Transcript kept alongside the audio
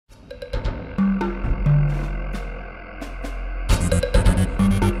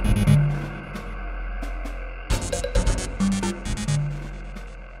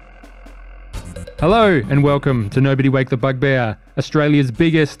Hello and welcome to Nobody Wake the Bugbear, Australia's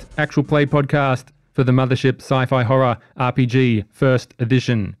biggest actual play podcast for the Mothership Sci-Fi Horror RPG First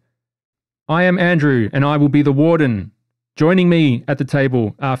Edition. I am Andrew and I will be the warden. Joining me at the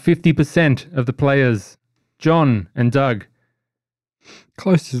table are 50% of the players, John and Doug.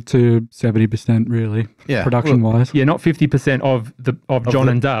 Closer to 70%, really, production-wise. Yeah, not 50% of John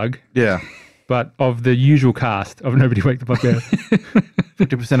and Doug. Yeah. But of the usual cast of Nobody Wake the Bugbear.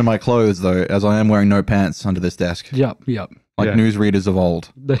 50% of my clothes, though, as I am wearing no pants under this desk. Yep. Like newsreaders of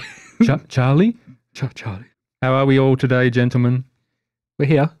old. Charlie? Charlie. How are we all today, gentlemen? We're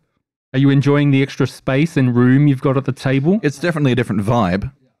here. Are you enjoying the extra space and room you've got at the table? It's definitely a different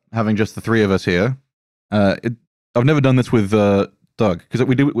vibe, having just the three of us here. I've never done this with Doug, because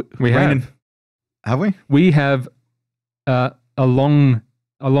we have. Have we? We have a long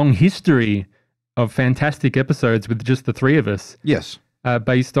history of fantastic episodes with just the three of us. Yes.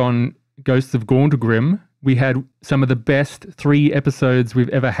 Based on Ghosts of Gauntlegrim. We had some of the best 3 episodes we've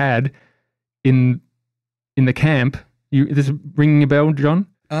ever had in the camp. This is ringing a bell, John?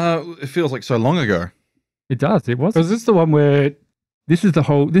 It feels like so long ago. It does. It was. Was this the one where... This is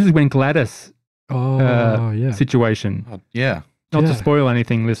when Gladys situation. Yeah. Not to spoil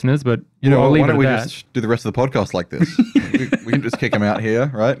anything, listeners, but I'll leave why don't it we at that. just do the rest of the podcast like this? we can just kick them out here,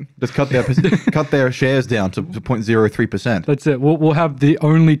 right? Just cut their shares down to 0.03%. That's it. We'll have the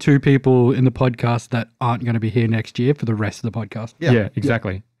only 2 people in the podcast that aren't going to be here next year for the rest of the podcast. Yeah,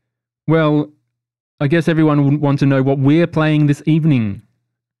 exactly. Well, I guess everyone would want to know what we're playing this evening,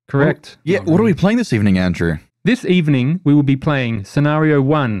 correct? What are we playing this evening, Andrew? This evening, we will be playing Scenario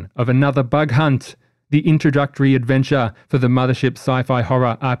 1 of Another Bug Hunt, the Introductory Adventure for the Mothership Sci-Fi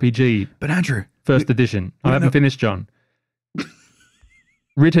Horror RPG. But Andrew... First edition. I haven't finished, John.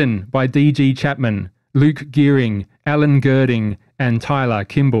 Written by D.G. Chapman, Luke Gearing, Alan Girding, and Tyler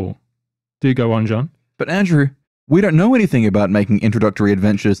Kimball. Do go on, John. But Andrew, we don't know anything about making introductory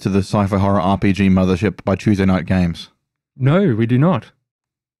adventures to the Sci-Fi Horror RPG Mothership by Tuesday Night Games. No, we do not.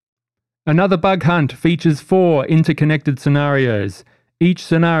 Another Bug Hunt features 4 interconnected scenarios. Each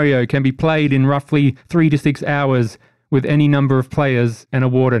scenario can be played in roughly 3 to 6 hours with any number of players and a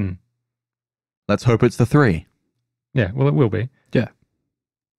warden. Let's hope it's the 3. Yeah, well, it will be. Yeah.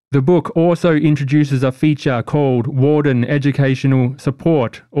 The book also introduces a feature called Warden Educational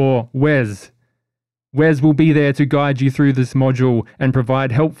Support, or WES. WES will be there to guide you through this module and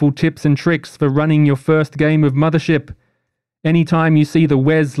provide helpful tips and tricks for running your first game of Mothership. Anytime you see the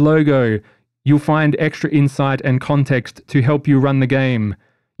WES logo, you'll find extra insight and context to help you run the game.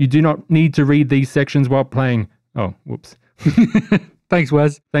 You do not need to read these sections while playing. Oh, whoops. Thanks,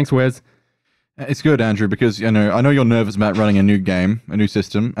 Wes. Thanks, Wes. It's good, Andrew, because I know you're nervous about running a new game, a new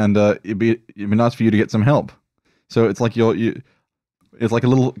system, and it'd be nice for you to get some help. So it's like it's like a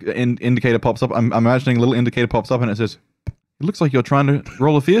little indicator pops up. I'm imagining a little indicator pops up and it says, "It looks like you're trying to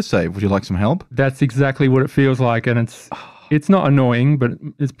roll a fear save. Would you like some help?" That's exactly what it feels like, and it's not annoying, but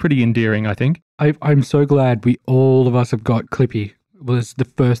it's pretty endearing, I think. I'm so glad all of us have got Clippy. It was the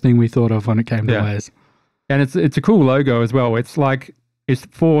first thing we thought of when it came to Wes. And it's a cool logo as well. It's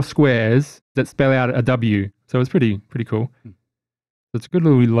 4 squares that spell out a W. So it's pretty cool. It's a good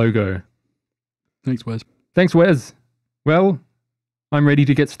little logo. Thanks, Wes. Thanks, Wes. Well, I'm ready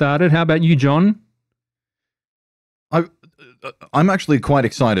to get started. How about you, John? I'm actually quite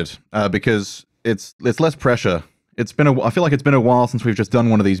excited because it's less pressure. I feel like it's been a while since we've just done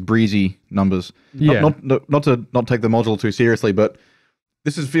one of these breezy numbers. Yeah. Not to not take the module too seriously, but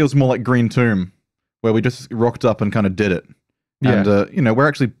this feels more like Green Tomb, where we just rocked up and kind of did it. Yeah. And we're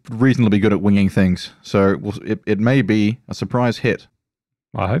actually reasonably good at winging things, so it may be a surprise hit.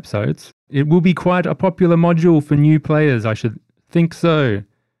 I hope so. It will be quite a popular module for new players, I should think so.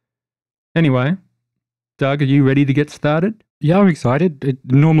 Anyway, Doug, are you ready to get started? Yeah, I'm excited.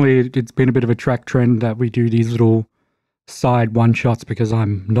 Normally, it's been a bit of a track trend that we do these little side one-shots because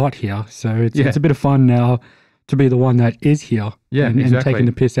I'm not here. So it's a bit of fun now to be the one that is here and taking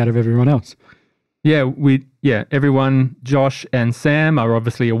the piss out of everyone else. Yeah, everyone, Josh and Sam are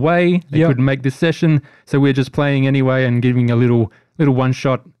obviously away. They couldn't make this session, so we're just playing anyway and giving a little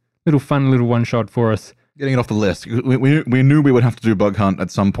one-shot, fun little one-shot for us. Getting it off the list. We knew we would have to do Bug Hunt at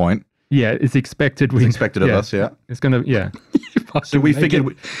some point. Yeah, it's expected. It's expected of us, yeah. It's going to, So we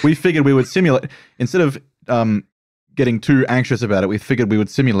figured we would simulate, instead of getting too anxious about it, we figured we would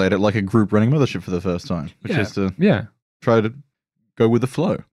simulate it like a group running Mothership for the first time, which is to try to go with the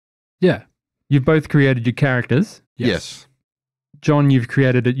flow. Yeah. You've both created your characters. Yes. John, you've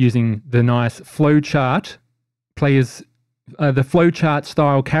created it using the nice flowchart. The flowchart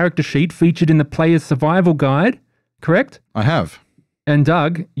style character sheet featured in the player's survival guide, correct? I have. And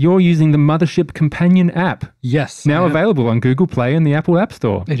Doug, you're using the Mothership Companion app. Yes. Now available on Google Play and the Apple App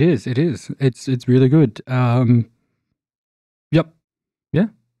Store. It is. It's really good. Yep. Yeah.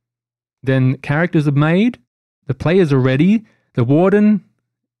 Then characters are made. The players are ready. The Warden,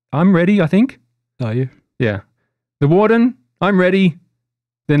 I'm ready, I think. Are you? Yeah. The Warden, I'm ready.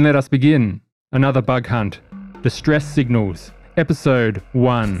 Then let us begin. Another bug hunt. Distress signals. Episode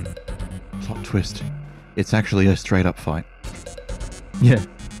 1. Plot twist. It's actually a straight up fight. Yeah.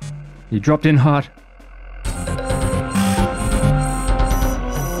 You dropped in hot.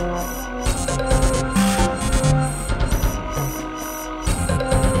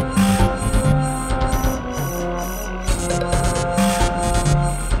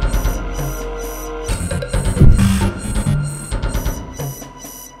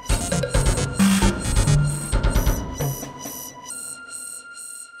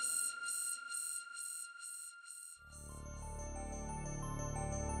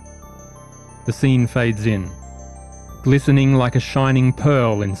 The scene fades in, glistening like a shining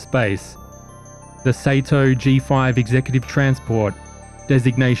pearl in space. The Sato G5 Executive Transport,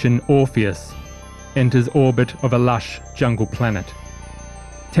 designation Orpheus, enters orbit of a lush jungle planet.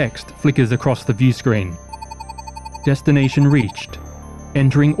 Text flickers across the view screen. Destination reached,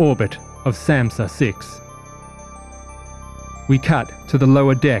 entering orbit of Samsa 6. We cut to the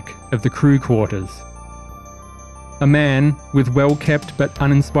lower deck of the crew quarters. A man with well-kept but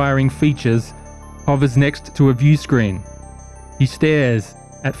uninspiring features hovers next to a view screen. He stares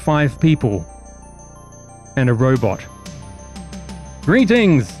at 5 people and a robot.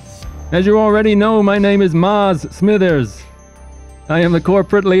 Greetings! As you already know, my name is Mars Smithers. I am the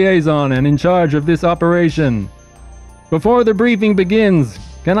corporate liaison and in charge of this operation. Before the briefing begins,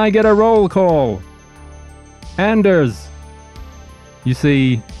 can I get a roll call? Anders. You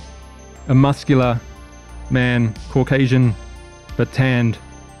see a muscular man, Caucasian, but tanned,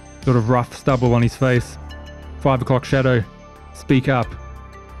 sort of rough stubble on his face. 5 o'clock shadow. Speak up.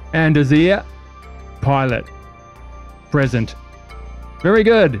 Anders here. Pilot. Present. Very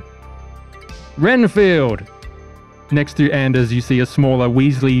good. Renfield. Next to Anders, you see a smaller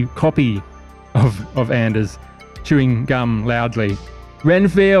Weasley copy of Anders, chewing gum loudly.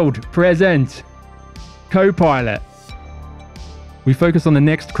 Renfield, present. Co-pilot. We focus on the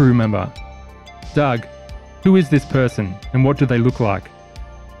next crew member. Doug, who is this person and what do they look like?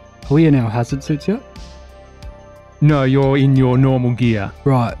 Are we in our hazard suits yet? No, you're in your normal gear.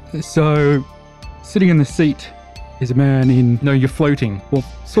 Right. So, sitting in the seat is a man in... No, you're floating. Well,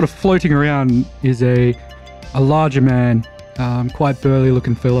 sort of floating around is a larger man, quite burly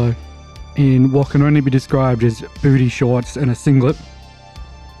looking fellow, in what can only be described as booty shorts and a singlet.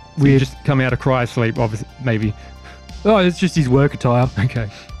 So you just come out of cryosleep, obviously, maybe. Oh, it's just his work attire. Okay.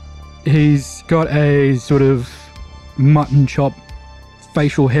 He's got a sort of mutton chop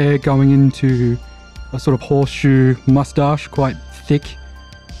facial hair going into a sort of horseshoe mustache, quite thick,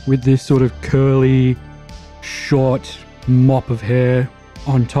 with this sort of curly, short mop of hair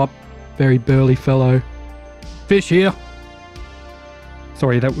on top. Very burly fellow. Fish here.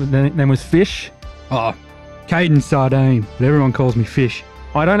 Sorry, the name was Fish? Oh, Caden Sardine, but everyone calls me Fish.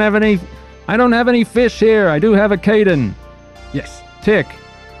 I don't have any fish here. I do have a Caden. Yes. Tick.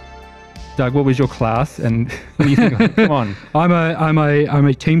 Doug, what was your class? And what do you think? Come on. I'm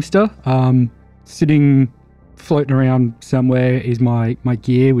a teamster. Sitting, floating around somewhere is my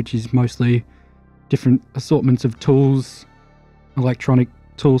gear, which is mostly different assortments of tools, electronic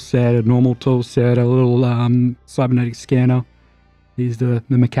tool set, a normal tool set, a little cybernetic scanner. He's the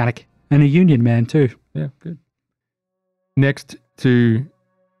mechanic and a union man too. Yeah, good. Next to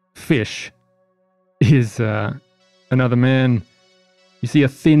Fish is another man. You see a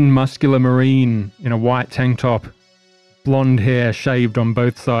thin, muscular Marine in a white tank top, blonde hair shaved on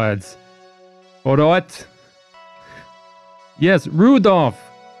both sides. All right. Yes, Rudolph.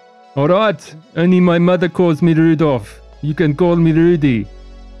 All right. Only my mother calls me Rudolph. You can call me Rudy.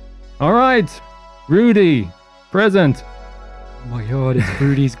 All right. Rudy. Present. Oh my God, it's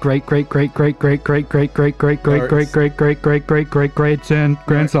Rudy's great grandson.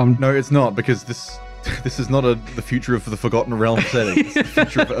 No, it's not, because this is not the future of the Forgotten Realm setting. It's the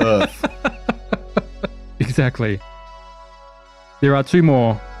future of Earth. Exactly. There are 2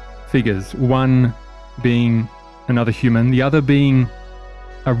 more figures, one being another human, the other being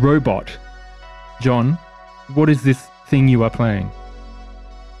a robot. John, what is this thing you are playing?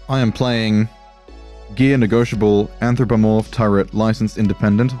 I am playing Gear Negotiable Anthropomorph Turret Licensed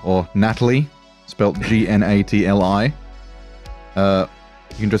Independent, or Natalie, spelt Gnatli.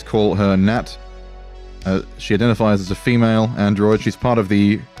 You can just call her Nat. She identifies as a female android. She's part of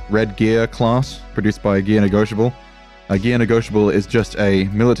the Red Gear class, produced by Gear Negotiable. A gear negotiable is just a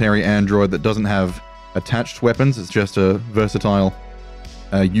military android that doesn't have attached weapons. It's just a versatile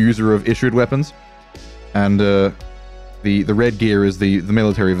user of issued weapons. And the red gear is the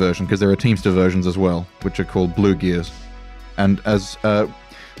military version, because there are Teamster versions as well, which are called blue gears. And as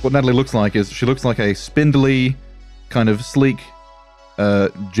what Natalie looks like is, she looks like a spindly, kind of sleek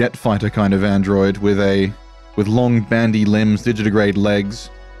jet fighter kind of android with long bandy limbs, digitigrade legs,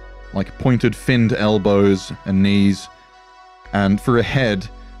 like pointed finned elbows and knees. And for a head,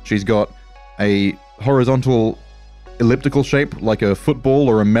 she's got a horizontal elliptical shape, like a football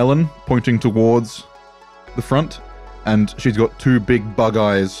or a melon, pointing towards the front. And she's got two big bug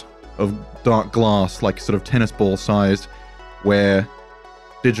eyes of dark glass, like sort of tennis ball sized, where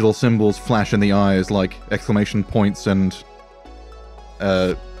digital symbols flash in the eyes, like exclamation points and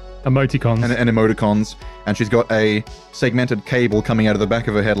emoticons. And emoticons. And she's got a segmented cable coming out of the back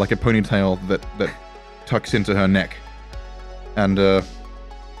of her head, like a ponytail that tucks into her neck. And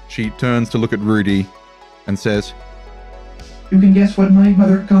she turns to look at Rudy and says, "You can guess what my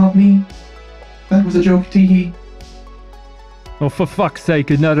mother called me? That was a joke, teehee." Oh, for fuck's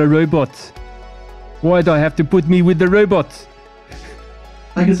sake, another robot. Why'd I have to put me with the robots?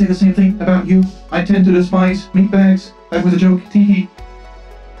 I can say the same thing about you. I tend to despise meatbags. That was a joke, teehee.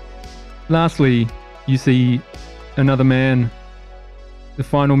 Lastly, you see another man, the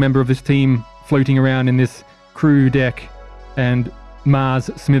final member of this team, floating around in this crew deck, and Mars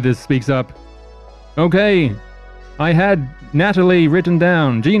Smithers speaks up. "Okay, I had Natalie written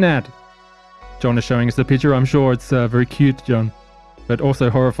down, G-Nat." John is showing us the picture. I'm sure it's very cute, John, but also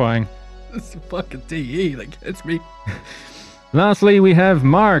horrifying. It's fucking TE that gets me. Lastly, we have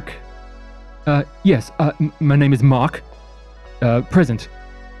Mark. Yes, my name is Mark. Present.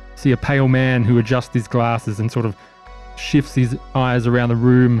 See a pale man who adjusts his glasses and sort of shifts his eyes around the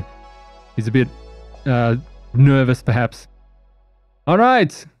room. He's a bit nervous, perhaps. All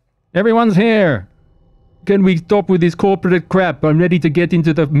right, everyone's here. Can we stop with this corporate crap? I'm ready to get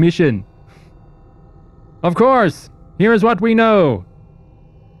into the mission. Of course. Here is what we know.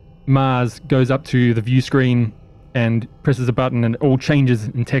 Mars goes up to the view screen and presses a button, and it all changes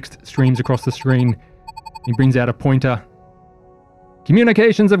and text streams across the screen. He brings out a pointer.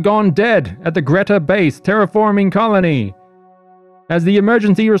 Communications have gone dead at the Greta base terraforming colony. As the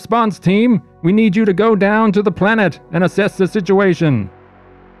emergency response team, we need you to go down to the planet and assess the situation.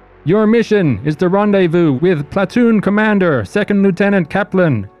 Your mission is to rendezvous with Platoon Commander 2nd Lieutenant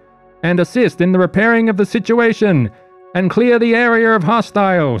Kaplan and assist in the repairing of the situation and clear the area of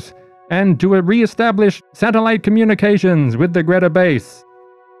hostiles and to re-establish satellite communications with the Greta base.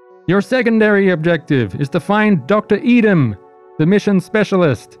 Your secondary objective is to find Dr. Edom, the mission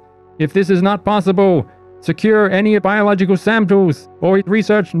specialist. If this is not possible, secure any biological samples or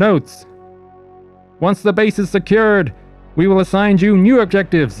research notes. Once the base is secured, we will assign you new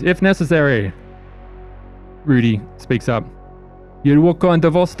objectives if necessary. Rudy speaks up. What kind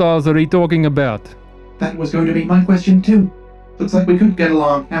of hostiles are you talking about? That was going to be my question too. Looks like we could get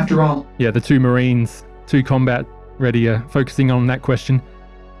along after all. Yeah, the two Marines, two combat ready, focusing on that question.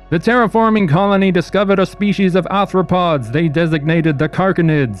 The terraforming colony discovered a species of arthropods they designated the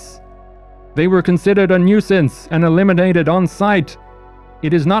Carcanids. They were considered a nuisance and eliminated on sight.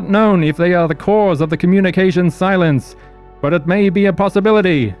 It is not known if they are the cause of the communication silence, but it may be a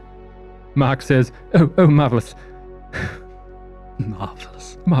possibility. Mark says, Oh, marvelous.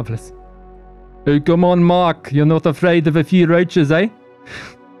 Marvelous. Oh, come on, Mark. You're not afraid of a few roaches, eh?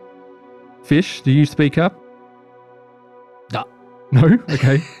 Fish, do you speak up? No?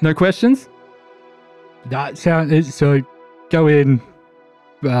 Okay. No questions? So go in,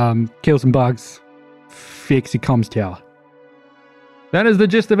 kill some bugs, fix your comms tower. That is the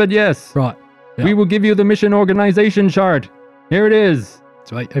gist of it, yes. Right. Yep. We will give you the mission organization chart. Here it is.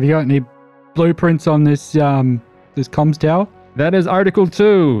 Sweet. Have you got any blueprints on this this comms tower? That is Article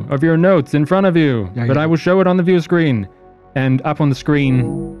 2 of your notes in front of you, but I will show it on the view screen. And up on the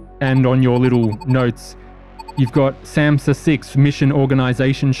screen and on your little notes, you've got SAMHSA 6 mission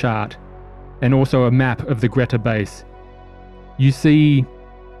organization chart and also a map of the Greta base. You see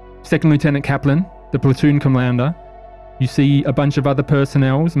 2nd Lieutenant Kaplan, the platoon commander. You see a bunch of other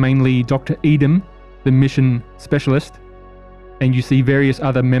personnels, mainly Dr. Edom, the mission specialist. And you see various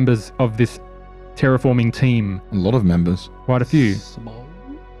other members of this terraforming team. A lot of members. Quite a few.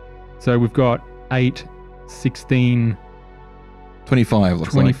 So we've got 8, 16... 25,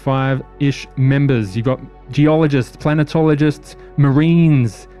 looks 25-ish members. You've got geologists, planetologists,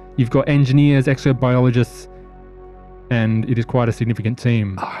 marines. You've got engineers, exobiologists. And it is quite a significant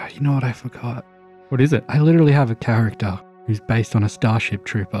team. Oh, you know what I forgot? What is it? I literally have a character who's based on a Starship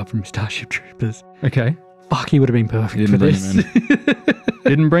Trooper from Starship Troopers. Okay. Fuck, he would have been perfect for this.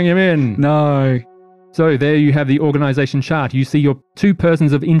 Didn't bring him in. No. So there you have the organization chart. You see your 2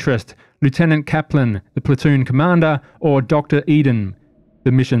 persons of interest, Lieutenant Kaplan, the platoon commander, or Dr. Eden,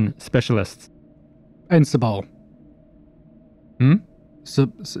 the mission specialist. And Sabol. Hmm? How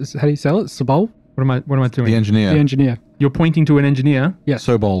do you sell it? Sabol? What am I doing? The engineer. The engineer. You're pointing to an engineer? Yes.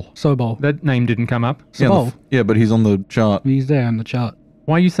 Sobol. That name didn't come up. Sabol. Yeah, but he's on the chart. He's there on the chart.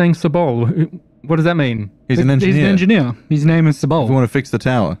 Why are you saying Sobol? What does that mean? He's an engineer. He's an engineer. His name is Sabol. If you want to fix the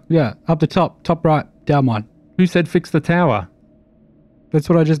tower. Yeah, up the top right, down one. Who said fix the tower? That's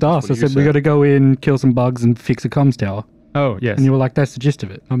what I just asked. I said we got to go in, kill some bugs, and fix a comms tower. Oh, yes. And you were like, that's the gist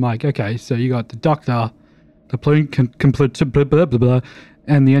of it. I'm like, okay, so you got the doctor, the platoon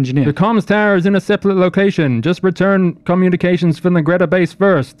and the engineer. The comms tower is in a separate location. Just return communications from the Greta base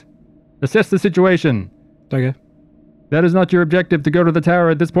first. Assess the situation. Okay. That is not your objective to go to the tower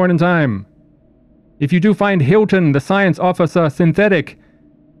at this point in time. If you do find Hilton, the science officer, synthetic,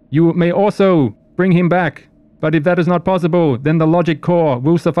 you may also bring him back. But if that is not possible, then the logic core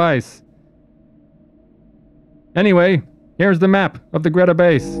will suffice. Anyway, here's the map of the Greta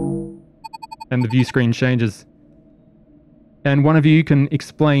base. And the view screen changes. And one of you can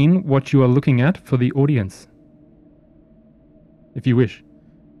explain what you are looking at for the audience. If you wish.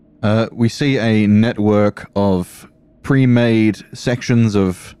 We see a network of pre-made sections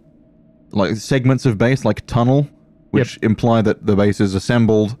of, like, segments of base, like tunnel, which imply that the base is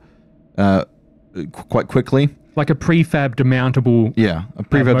assembled quite quickly. Like a prefab demountable. Yeah, a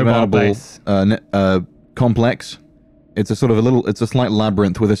prefab demountable complex. It's a sort of it's a slight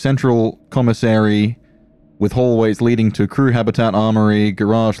labyrinth with a central commissary, with hallways leading to crew habitat, armory,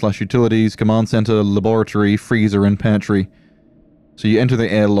 garage/utilities, command center, laboratory, freezer, and pantry. So you enter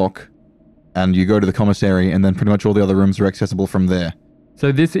the airlock, and you go to the commissary, and then pretty much all the other rooms are accessible from there.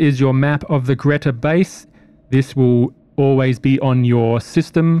 So this is your map of the Greta base. This will always be on your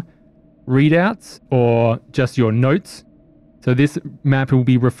system readouts or just your notes. So this map will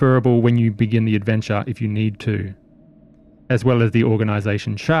be referable when you begin the adventure if you need to, as well as the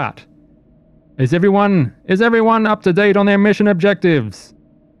organization chart. Is everyone up to date on their mission objectives?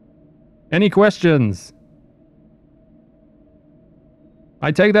 Any questions?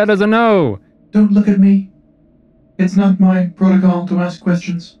 I take that as a no. Don't look at me. It's not my protocol to ask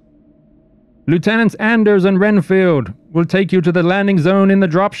questions. Lieutenants Anders and Renfield will take you to the landing zone in the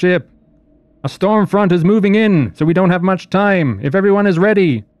dropship. A storm front is moving in, so we don't have much time. If everyone is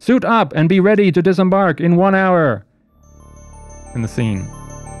ready, suit up and be ready to disembark in 1 hour. And the scene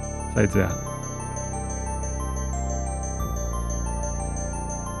fades out.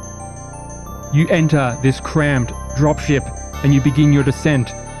 You enter this cramped dropship and you begin your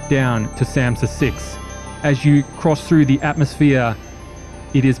descent down to Samsa 6. As you cross through the atmosphere,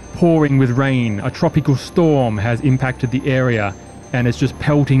 it is pouring with rain. A tropical storm has impacted the area and it's just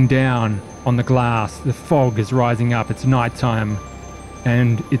pelting down on the glass. The fog is rising up. It's nighttime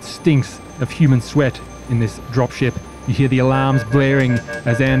and it stinks of human sweat in this dropship. You hear the alarms blaring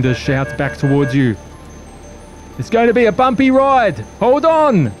as Anders shouts back towards you. It's going to be a bumpy ride. Hold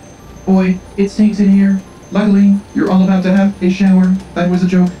on. Boy, it stinks in here. Luckily, you're all about to have a shower. That was a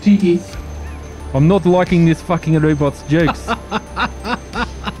joke. Tee. I'm not liking this fucking robot's jokes.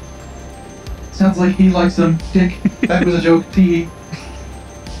 Sounds like he likes them. Dick, that was a joke. Tee.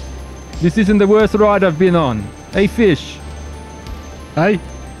 This isn't the worst ride I've been on. Hey, fish. Hey?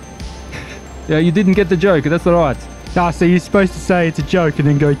 Yeah, you didn't get the joke. That's alright. Ah, so you're supposed to say it's a joke and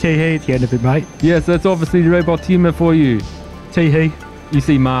then go tee-hee at the end of it, mate. Yes, that's obviously the robot humor for you. Tee-hee. You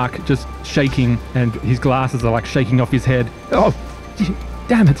see Mark just shaking and his glasses are like shaking off his head. Oh,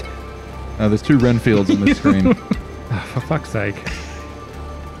 damn it. There's 2 Renfields on the screen. Oh, for fuck's sake.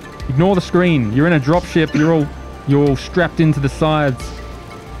 Ignore the screen. You're in a dropship. You're all strapped into the sides.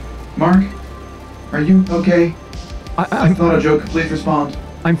 Mark, are you okay? I'm not a joke. Please respond.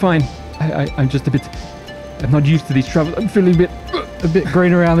 I'm fine. I'm just a bit... I'm not used to these travels. I'm feeling a bit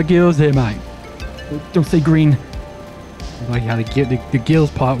green around the gills here, mate. Don't say green. Like how the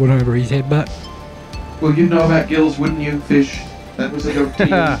gills part went over his head, but... Well, you'd know about gills, wouldn't you, fish? That was a joke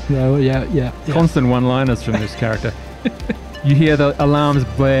to you. No, yeah. Constant one-liners from this character. You hear the alarms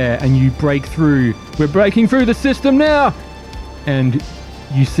blare and you break through. We're breaking through the system now! And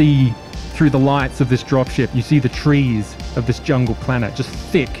you see through the lights of this dropship, you see the trees of this jungle planet, just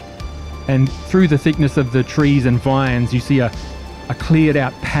thick. And through the thickness of the trees and vines, you see a cleared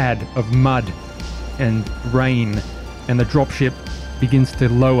out pad of mud and rain. And the dropship begins to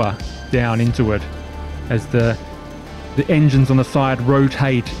lower down into it as the engines on the side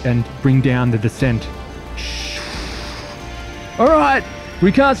rotate and bring down the descent. All right,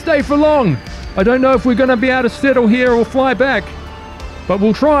 we can't stay for long. I don't know if we're going to be able to settle here or fly back, but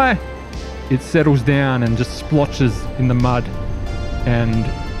we'll try. It settles down and just splotches in the mud, and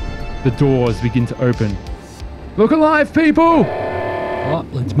the doors begin to open. Look alive, people! Right,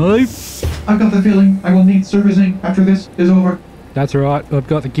 let's move. I've got the feeling I will need servicing after this is over. That's right. I've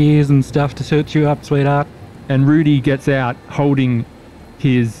got the gears and stuff to suit you up, sweetheart. And Rudy gets out holding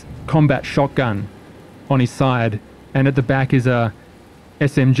his combat shotgun on his side, and at the back is a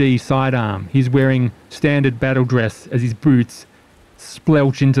SMG sidearm. He's wearing standard battle dress as his boots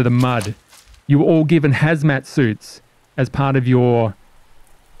splelch into the mud. You were all given hazmat suits as part of your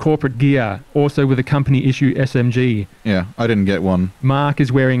corporate gear, also with a company issue SMG. Yeah, I didn't get one. Mark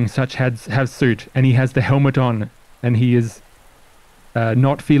is wearing such suit, and he has the helmet on, and he is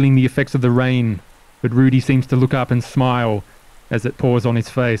not feeling the effects of the rain, but Rudy seems to look up and smile as it pours on his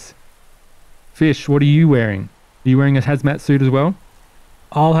face. Fish, what are you wearing? Are you wearing a hazmat suit as well?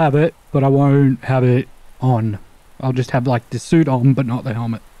 I'll have it, but I won't have it on. I'll just have like the suit on, but not the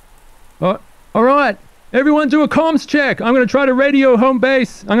helmet. Oh, all right. Everyone do a comms check. I'm going to try to radio home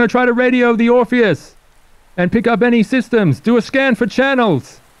base. I'm going to try to radio the Orpheus and pick up any systems. Do a scan for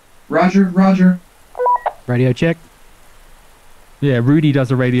channels. Roger, roger. Radio check. Yeah, Rudy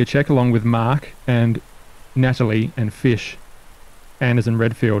does a radio check along with Mark and Natalie and Fish, Anders and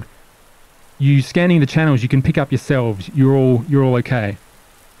Redfield. You scanning the channels, you can pick up yourselves. You're all okay.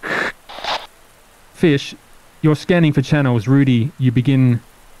 Fish, you're scanning for channels. Rudy, you begin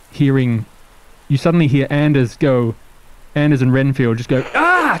hearing. You suddenly hear Anders and Renfield just go,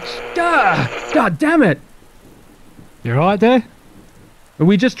 God damn it! You right there?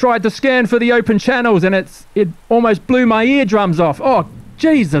 We just tried to scan for the open channels and it almost blew my eardrums off. Oh,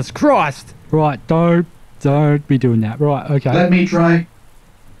 Jesus Christ! Right, don't be doing that. Right, okay. Let me try.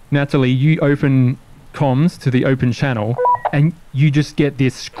 Natalie, you open comms to the open channel and you just get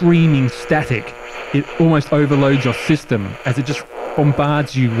this screaming static. It almost overloads your system as it just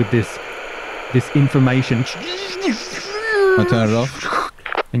bombards you with this information. I turn it off.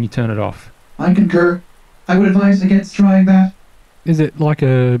 And you turn it off. I concur. I would advise against trying that. Is it like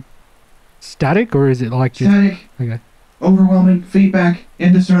a static or is it like just... Static. Okay. Overwhelming feedback.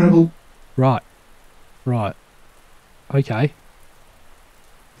 Indiscernible. Right. Okay.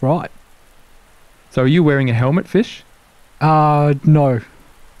 Right. So are you wearing a helmet, Fish? No.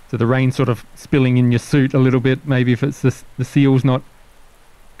 So the rain sort of spilling in your suit a little bit, maybe if it's the seal's not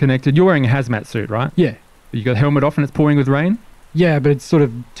connected. You're wearing a hazmat suit, right? Yeah. You got the helmet off and it's pouring with rain? Yeah, but it's sort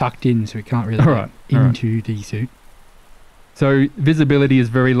of tucked in so it can't really get into the suit. So visibility is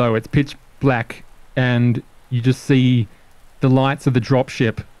very low. It's pitch black and you just see the lights of the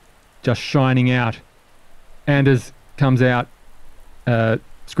dropship just shining out. Anders comes out,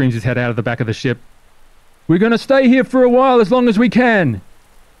 screams his head out of the back of the ship. We're going to stay here for a while as long as we can.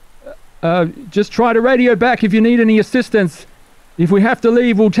 Just try to radio back if you need any assistance. If we have to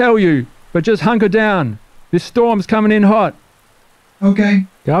leave, we'll tell you. But just hunker down. This storm's coming in hot. Okay.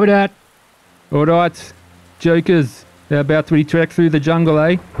 Copy that. All right, jokers. They're about to be trekked through the jungle,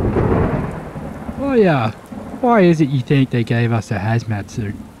 eh? Oh yeah. Why is it you think they gave us a hazmat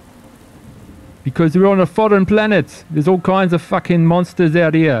suit? Because we're on a foreign planet. There's all kinds of fucking monsters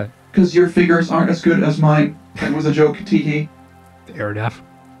out here. Because your figures aren't as good as mine. That was a joke, Tiki. Fair enough.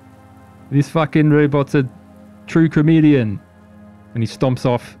 This fucking robot's a true comedian. And he stomps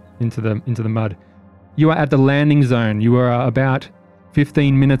off into the mud. You are at the landing zone. You are about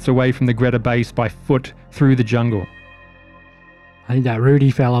 15 minutes away from the Greta base by foot through the jungle. I think that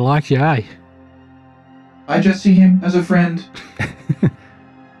Rudy fella likes you, eh? I just see him as a friend.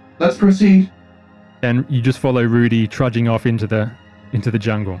 Let's proceed. And you just follow Rudy trudging off into the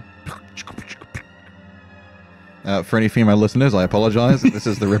jungle. For any female listeners, I apologize. This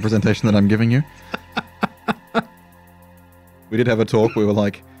is the representation that I'm giving you. We did have a talk. We were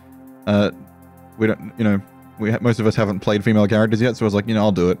like, we don't, most of us haven't played female characters yet, so I was like,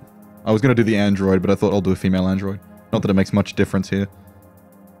 I'll do it. I was going to do the android, but I thought I'll do a female android. Not that it makes much difference here.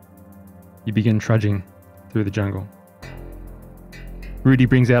 You begin trudging through the jungle. Rudy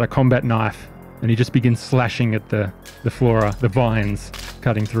brings out a combat knife, and he just begins slashing at the flora, the vines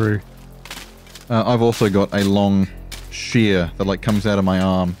cutting through. I've also got a long shear that comes out of my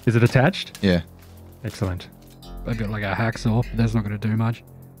arm. Is it attached? Yeah. Excellent. I've got like a hacksaw, but that's not going to do much.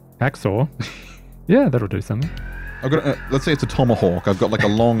 Hacksaw? Yeah, that'll do something. I've got let's say it's a tomahawk. I've got like a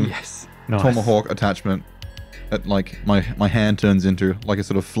long Yes. Nice. tomahawk attachment that my hand turns into like a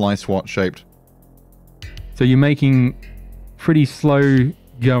sort of fly swat shaped. So you're making pretty slow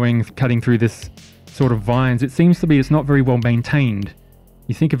going, cutting through this sort of vines. It seems to be it's not very well maintained.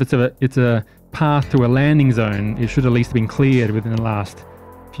 You think if it's a path to a landing zone, it should at least have been cleared within the last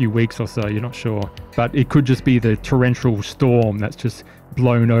few weeks or so, you're not sure. But it could just be the torrential storm that's just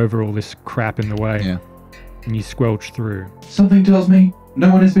blown over all this crap in the way. Yeah. And you squelch through. Something tells me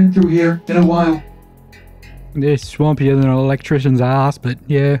no one has been through here in a while. It's swampier than an electrician's ass, but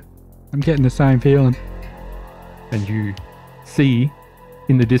yeah, I'm getting the same feeling. And you see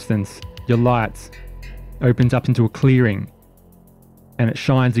in the distance your lights opens up into a clearing, and it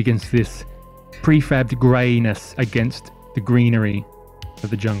shines against this prefabbed greyness against the greenery of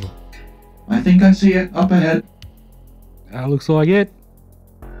the jungle. I think I see it up ahead. Looks like it.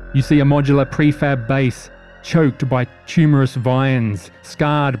 You see a modular prefab base choked by tumorous vines,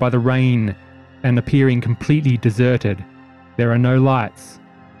 scarred by the rain, and appearing completely deserted. There are no lights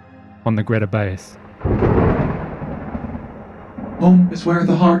on the Greta base. Home is where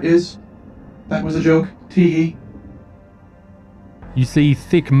the heart is. That was a joke. Tee-hee. You see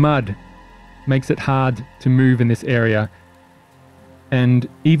thick mud makes it hard to move in this area. And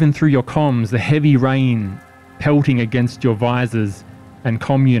even through your comms, the heavy rain pelting against your visors and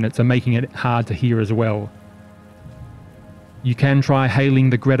comm units are making it hard to hear as well. You can try hailing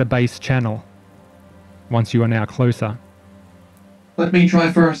the Greta base channel once you are now closer. Let me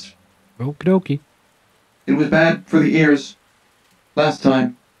try first. Okie dokie. It was bad for the ears. Last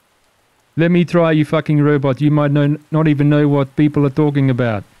time. Let me try, you fucking robot. You might not even know what people are talking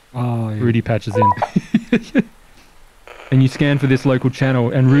about. Oh, yeah. Rudy patches in. And you scan for this local channel,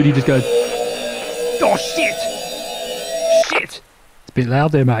 and Rudy just goes, "Oh, shit! Shit!" It's a bit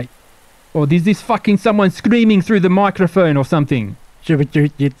loud there, mate. Or there's this fucking someone screaming through the microphone or something.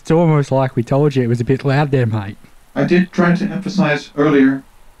 It's almost like we told you it was a bit loud there, mate. I did try to emphasize earlier.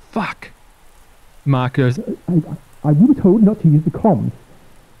 Fuck. Mark goes, "Are you told not to use the comms?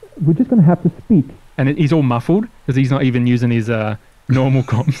 We're just going to have to speak." And he's all muffled because he's not even using his normal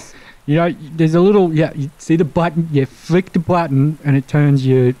comms. You know, there's a little, you see the button, you flick the button and it turns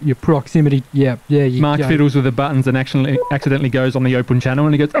your proximity, Mark fiddles with the buttons and accidentally goes on the open channel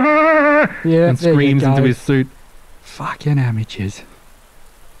and he goes, "Ah!" and screams into his suit. Fucking amateurs.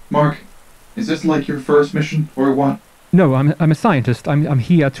 Mark, is this like your first mission or what? No, I'm a scientist. I'm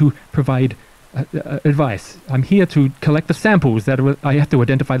here to provide advice. I'm here to collect the samples I have to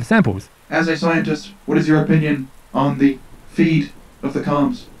identify the samples. As a scientist, what is your opinion on the feed of the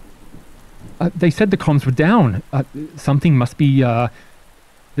comms? They said the comms were down. Something must be that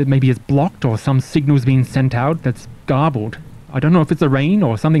maybe it's blocked or some signal's being sent out that's garbled. I don't know if it's the rain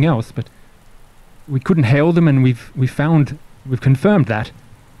or something else, but we couldn't hail them, and we've confirmed that.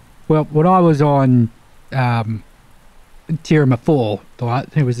 Well, when I was on Tirama 4,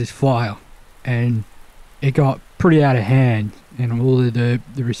 there was this flyer, and it got pretty out of hand, and all of the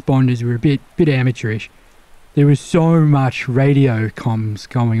responders were a bit amateurish. There was so much radio comms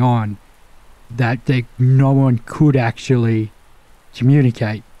going on that no one could actually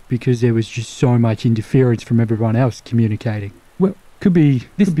communicate because there was just so much interference from everyone else communicating. Well, could be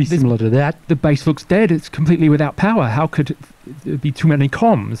similar to that. The base looks dead. It's completely without power. How could there be too many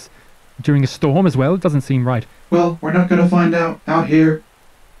comms during a storm as well? It doesn't seem right. Well, we're not going to find out here.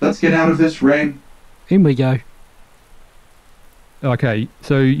 Let's get out of this rain. In we go. Okay,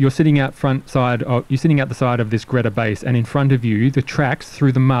 so you're sitting out the side of this Greta base, and in front of you, the tracks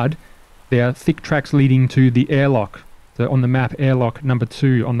through the mud, there are thick tracks leading to the airlock. So on the map, airlock number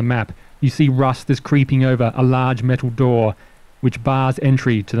 2 on the map, you see rust is creeping over a large metal door which bars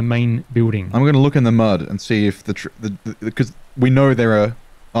entry to the main building. I'm going to look in the mud and see if because we know there are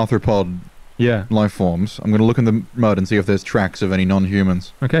arthropod life forms. I'm going to look in the mud and see if there's tracks of any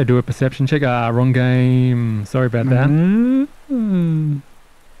non-humans. Okay, do a perception check. Wrong game. Sorry about that. Mm-hmm.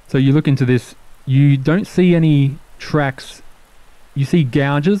 So you look into this. You don't see any tracks. You see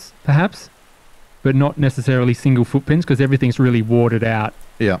gouges, perhaps, but not necessarily single footprints because everything's really watered out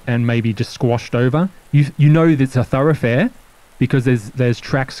and maybe just squashed over. You know that it's a thoroughfare because there's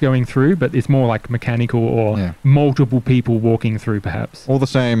tracks going through, but it's more like mechanical or multiple people walking through, perhaps. All the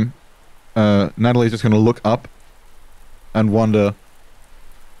same, Natalie's just going to look up and wonder,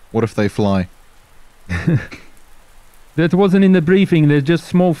 what if they fly? That wasn't in the briefing. They're just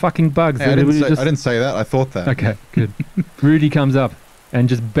small fucking bugs. Hey, I didn't say that. I thought that. Okay, good. Rudy comes up and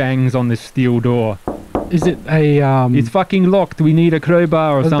just bangs on this steel door. Is it a... It's fucking locked. We need a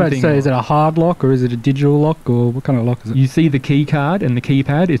crowbar or something. I was about to say, is it a hard lock or is it a digital lock or what kind of lock is it? You see the key card and the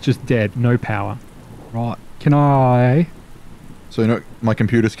keypad. It's just dead. No power. Right. Can I... So my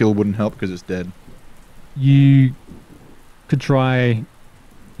computer skill wouldn't help because it's dead. You could try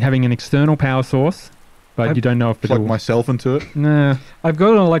having an external power source, but you don't know if it'll... Plug myself into it? Nah. I've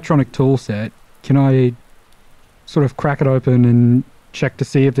got an electronic tool set. Can I sort of crack it open and check to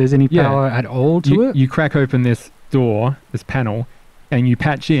see if there's any power at all to it? You crack open this door, this panel, and you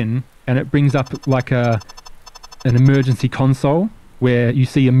patch in, and it brings up like an emergency console where you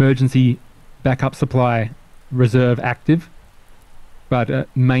see emergency backup supply reserve active, but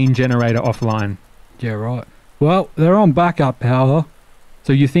main generator offline. Yeah, right. Well, they're on backup power.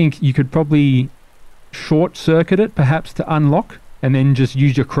 So you think you could probably short circuit it perhaps to unlock and then just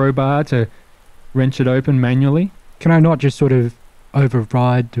use your crowbar to wrench it open manually? Can I not just sort of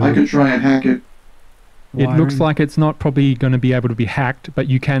override? I could try and hack it. It looks like it's not probably going to be able to be hacked, but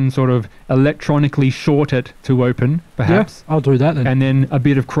you can sort of electronically short it to open, perhaps. Yeah, I'll do that then. And then a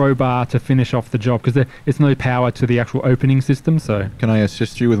bit of crowbar to finish off the job, because there's no power to the actual opening system, so... Can I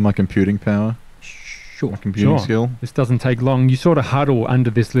assist you with my computing power? Sure. My computing skill? This doesn't take long. You sort of huddle under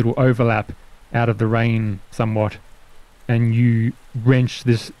this little overlap out of the rain somewhat, and you wrench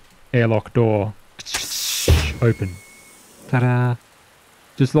this airlock door open. Ta-da.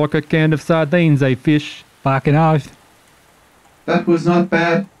 Just like a can of sardines, eh, fish? Fucking oath. That was not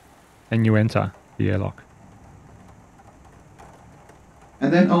bad. And you enter the airlock.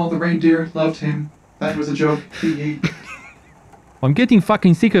 And then all the reindeer loved him. That was a joke. Hee hee. I'm getting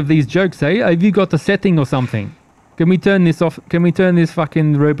fucking sick of these jokes, eh? Have you got a setting or something? Can we turn this off? Can we turn this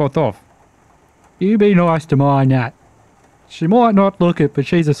fucking robot off? You be nice to my Nat. She might not look it, but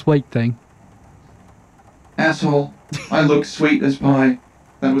she's a sweet thing. Asshole. I look sweet as pie.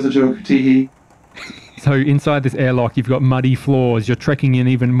 That was a joke. Tee hee. So inside this airlock, you've got muddy floors. You're trekking in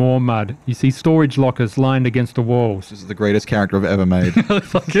even more mud. You see storage lockers lined against the walls. This is the greatest character I've ever made. I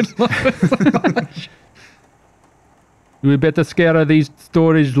fucking love it so much. We better scare of these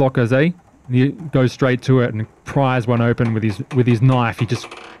storage lockers, eh? He goes straight to it and pries one open with his knife. He just...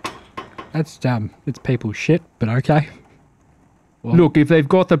 That's it's people's shit, but okay. Well, look, if they've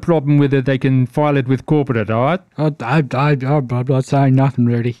got a problem with it, they can file it with corporate, all right? I'm not saying nothing,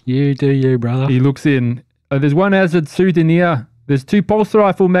 Rudy. You do you, brother. He looks in. There's one hazard suit in here. There's 2 pulse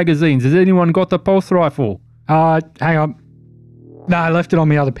rifle magazines. Has anyone got a pulse rifle? Hang on. No, I left it on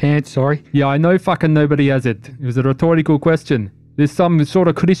my other pants, sorry. Yeah, I know fucking nobody has it. It was a rhetorical question. There's some sort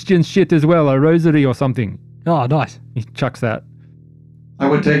of Christian shit as well, a rosary or something. Oh, nice. He chucks that. I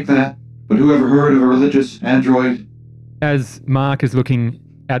would take that. But who ever heard of a religious android? As Mark is looking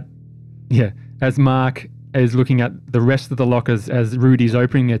at the rest of the lockers as Rudy's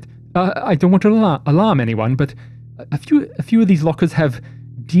opening it, I don't want to alarm anyone, but a few of these lockers have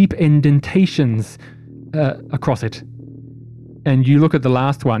deep indentations across it. And you look at the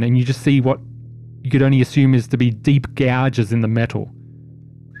last one and you just see what you could only assume is to be deep gouges in the metal.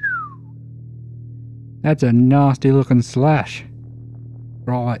 That's a nasty looking slash.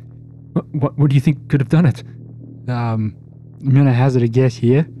 Right. What do you think could have done it? I'm going to hazard a guess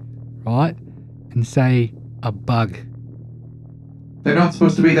here, right? And say a bug. They're not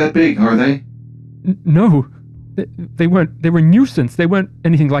supposed to be that big, are they? No. They weren't. They were a nuisance. They weren't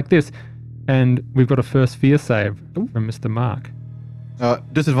anything like this. And we've got a first fear save from Mr. Mark.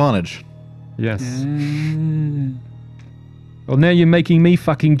 Disadvantage. Yes. Well, now you're making me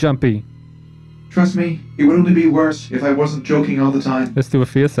fucking jumpy. Trust me, it would only be worse if I wasn't joking all the time. Let's do a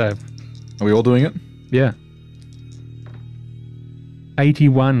fear save. Are we all doing it? Yeah.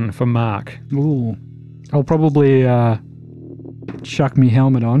 81 for Mark. Ooh. I'll probably chuck me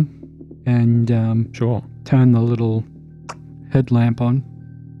helmet on and sure. Turn the little headlamp on.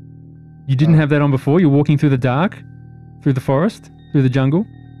 You didn't have that on before? You're walking through the dark? Through the forest? Through the jungle?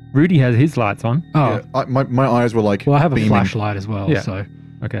 Rudy has his lights on. Oh. Yeah, my eyes were like well, I have beaming. a flashlight as well, so...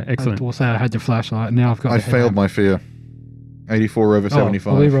 Okay, excellent. I'll say I had the flashlight, and now I've got I failed my fear. 84 over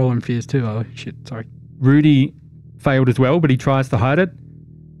 75. I'll be rolling fears too. Oh, shit, sorry. Rudy failed as well, but he tries to hide it.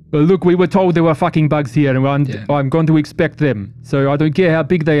 But look, we were told there were fucking bugs here, and I'm going to expect them. So I don't care how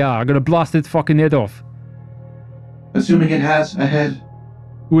big they are. I'm going to blast its fucking head off. Assuming it has a head.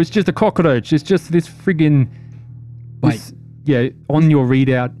 Well, it's just a cockroach. It's just this friggin... on your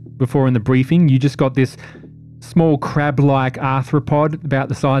readout before in the briefing, you just got this small crab-like arthropod about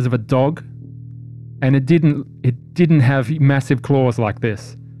the size of a dog, and it didn't have massive claws like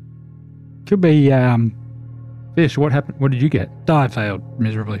this. Could be Fish, what happened? What did you get? I failed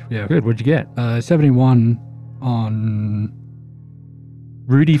miserably. Yeah. Good. What'd you get? 71 on.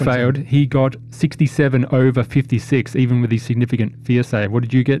 Rudy failed. He got 67 over 56, even with his significant fear save. What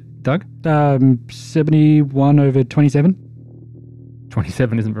did you get, Doug? 71 over 27.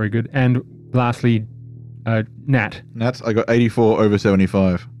 27 isn't very good. And lastly, Nat. Nat, I got 84 over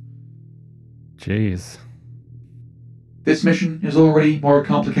 75. Jeez. This mission is already more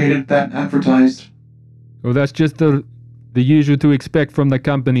complicated than advertised. Well, that's just the usual to expect from the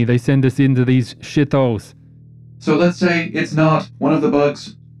company. They send us into these shitholes. So let's say it's not one of the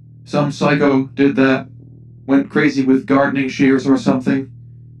bugs. Some psycho did that. went crazy with gardening shears or something.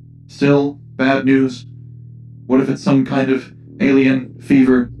 Still, bad news. What if it's some kind of alien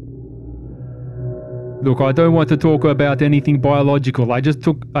fever? Look, I don't want to talk about anything biological.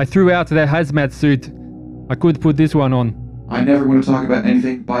 I threw out the hazmat suit. I could put this one on. I never want to talk about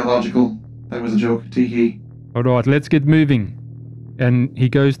anything biological. That was a joke, tee-hee. Alright, let's get moving. And he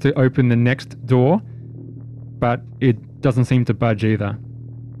goes to open the next door, but it doesn't seem to budge either.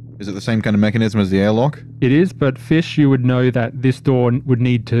 Is it the same kind of mechanism as the airlock? It is, but Fish, you would know that this door you would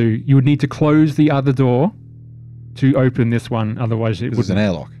need to close the other door to open this one, otherwise it would. It's an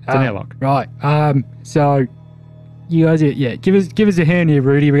airlock. It's an airlock. Right. So you guys, give us a hand here,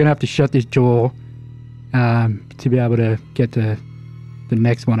 Rudy. We're gonna have to shut this door to be able to get the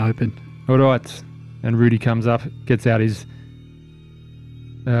next one open. All right. And Rudy comes up, gets out his.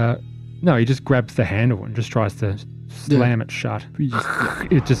 No, he just grabs the handle and just tries to slam it shut.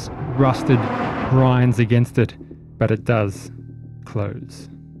 It just rusted grinds against it, but it does close.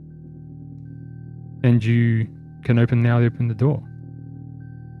 And you can open the door.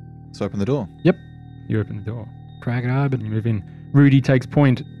 Let's open the door. Yep. You open the door. Crack it open. You move in. Rudy takes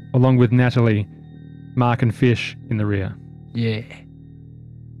point along with Natalie, Mark and Fish in the rear. Yeah.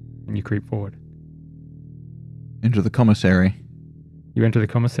 And you creep forward. Into the commissary. You enter the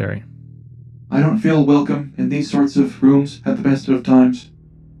commissary. I don't feel welcome in these sorts of rooms at the best of times,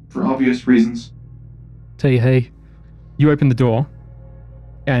 for obvious reasons. Tee-hee. You open the door,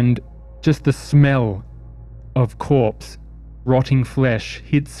 and just the smell of corpse, rotting flesh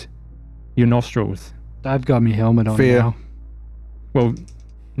hits your nostrils. I've got my helmet on Fear. now. Well,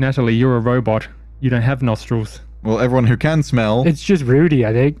 Natalie, you're a robot. You don't have nostrils. Well, everyone who can smell... It's just Rudy,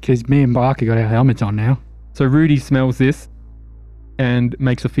 I think, because me and Barker got our helmets on now. So Rudy smells this and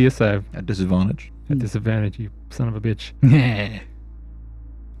makes a fear save. At disadvantage. At disadvantage, you son of a bitch. Yeah.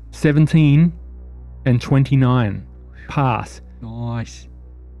 17 and 29. Pass. Nice.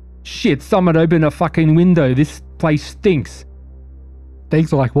 Shit, someone opened a fucking window. This place stinks.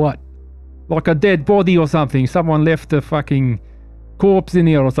 Things like what? Like a dead body or something. Someone left a fucking corpse in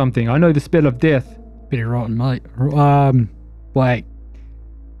here or something. I know the spell of death. Bit of rotten, mate. Wait.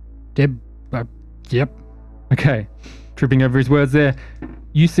 Yep. Okay. Tripping over his words there.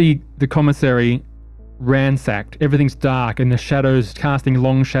 You see the commissary ransacked. Everything's dark and the shadows casting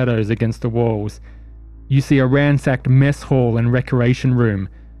long shadows against the walls. You see a ransacked mess hall and recreation room.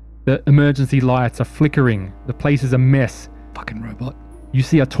 The emergency lights are flickering. The place is a mess. Fucking robot. You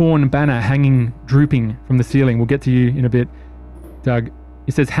see a torn banner hanging, drooping from the ceiling. We'll get to you in a bit, Doug.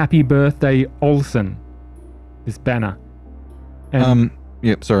 It says, "Happy Birthday, Olsen." This banner. And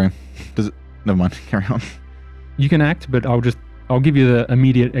Yep, sorry. Never mind. Carry on. you can act, but I'll give you the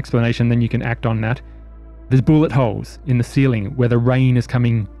immediate explanation, then you can act on that. There's bullet holes in the ceiling where the rain is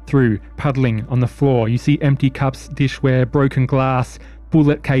coming through, puddling on the floor. You see empty cups, dishware, broken glass,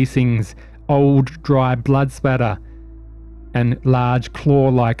 bullet casings, old dry blood spatter, and large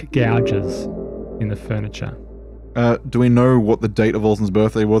claw-like gouges in the furniture. Do we know what the date of Olsen's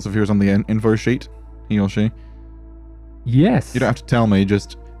birthday was if he was on the info sheet? He or she? Yes. You don't have to tell me,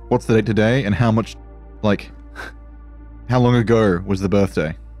 just what's the date today and how much, how long ago was the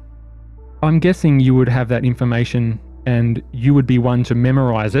birthday? I'm guessing you would have that information and you would be one to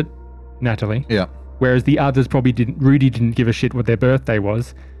memorize it, Natalie. Yeah. Whereas the others probably didn't. Rudy didn't give a shit what their birthday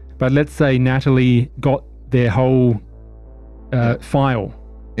was. But let's say Natalie got their whole file.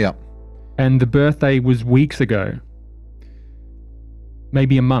 Yeah. And the birthday was weeks ago.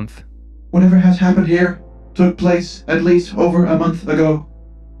 Maybe a month. Whatever has happened here took place at least over a month ago.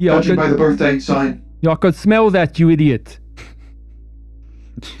 Yeah, judging by the birthday sign. Yeah, I could smell that, you idiot.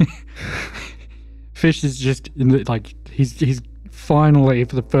 Fish is just he's finally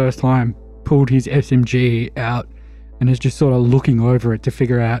for the first time pulled his SMG out and is just sort of looking over it to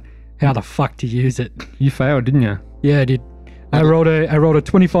figure out how the fuck to use it. You failed, didn't you? Yeah, I did. I rolled a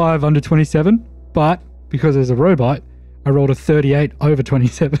 25 under 27, but because there's a robot, I rolled a 38 over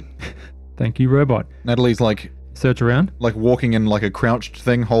 27. Thank you, robot. Natalie's search around, walking in a crouched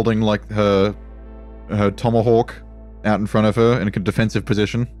thing, holding her tomahawk out in front of her in a defensive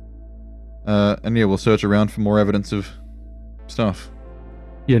position. And yeah, we'll search around for more evidence of stuff.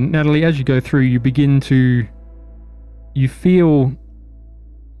 Yeah, Natalie, as you go through, you feel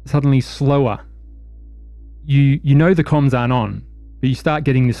suddenly slower. You know the comms aren't on, but you start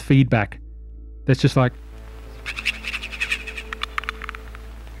getting this feedback that's just like...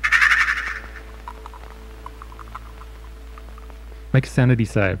 Make a sanity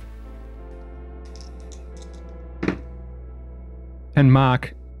save. And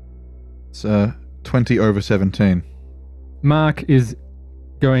Mark... It's 20 over 17. Mark is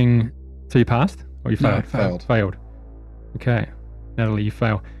going... So you passed? Or you failed? No, Failed. Okay. Natalie, you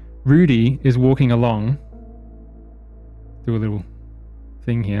fail. Rudy is walking along. Do a little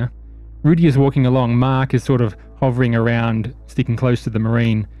thing here. Rudy is walking along. Mark is sort of hovering around, sticking close to the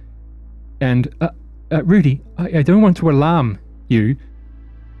Marine. And, Rudy, I don't want to alarm you,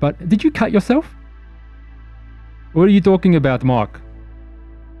 but did you cut yourself? What are you talking about, Mark?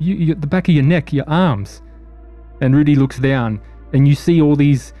 You the back of your neck, your arms. And Rudy looks down, and you see all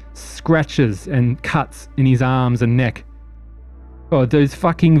these scratches and cuts in his arms and neck. Oh, those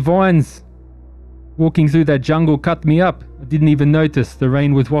fucking vines walking through that jungle cut me up. I didn't even notice. The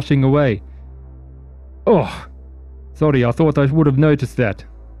rain was washing away. Oh, sorry, I thought I would have noticed that.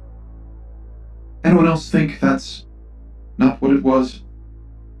 Anyone else think that's not what it was?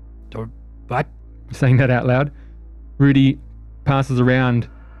 What? Saying that out loud. Rudy passes around.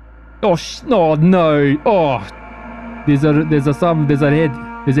 Oh, oh no. Oh, there's a head.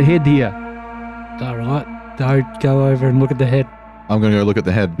 There's a head here. All right. Don't go over and look at the head. I'm going to go look at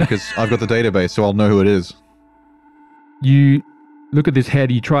the head because I've got the database, so I'll know who it is. You look at this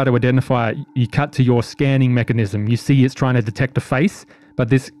head, you try to identify it, you cut to your scanning mechanism. You see it's trying to detect a face, but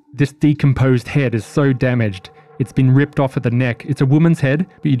this decomposed head is so damaged. It's been ripped off at the neck. It's a woman's head,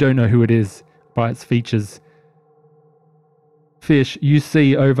 but you don't know who it is by its features. Fish, you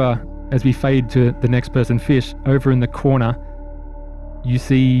see over, as we fade to the next person, Fish, over in the corner, you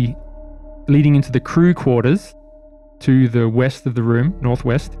see leading into the crew quarters to the west of the room,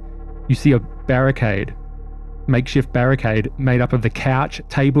 northwest, you see a barricade. Makeshift barricade made up of the couch,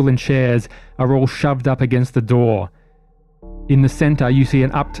 table and chairs are all shoved up against the door. In the center, you see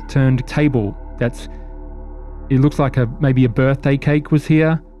an upturned table it looks like maybe a birthday cake was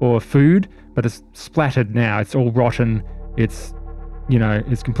here or food, but it's splattered now. It's all rotten. It's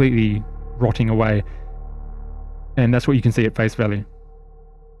completely rotting away. And that's what you can see at face value.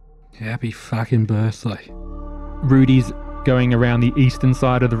 Happy fucking birthday. Rudy's going around the eastern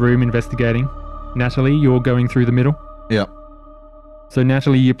side of the room investigating. Natalie, you're going through the middle. Yeah. So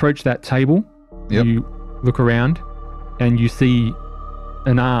Natalie, you approach that table. Yep. You look around and you see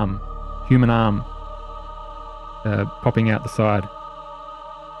an arm, human arm, popping out the side.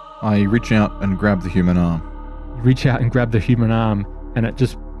 I reach out and grab the human arm. You reach out and grab the human arm and it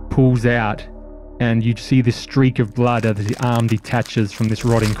just pulls out and you see this streak of blood as the arm detaches from this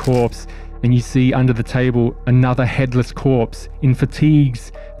rotting corpse. And you see under the table another headless corpse in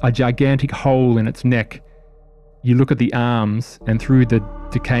fatigues, a gigantic hole in its neck. You look at the arms and through the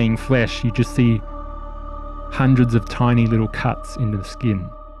decaying flesh, you just see hundreds of tiny little cuts into the skin.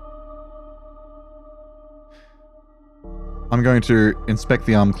 I'm going to inspect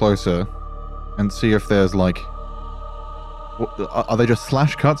the arm closer and see if there's are they just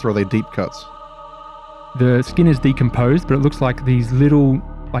slash cuts or are they deep cuts? The skin is decomposed, but it looks like these little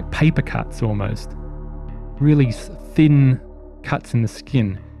paper cuts almost. Really thin cuts in the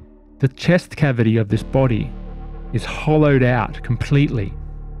skin. The chest cavity of this body is hollowed out completely,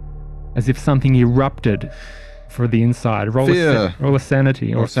 as if something erupted for the inside. Roll a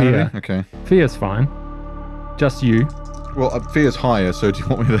sanity or sanity? Fear. Okay. Fear's fine. Just you. Well, fear's higher, so do you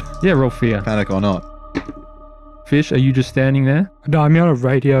want me to Yeah, roll fear. panic or not? Fish, are you just standing there? No, I'm going to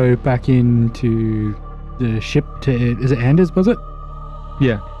radio back into the ship is it Anders, was it?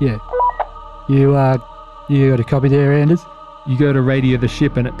 Yeah. Yeah. You got a copy there, Anders? You go to radio the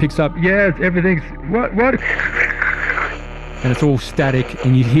ship and it picks up, yes, everything's, what? And it's all static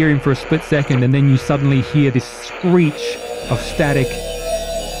and you hear him for a split second and then you suddenly hear this screech of static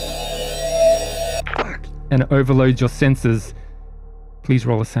and it overloads your senses. Please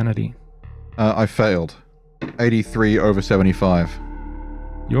roll a sanity. I failed. 83 over 75.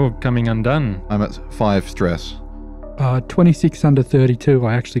 You're coming undone. I'm at 5 stress. 26 under 32.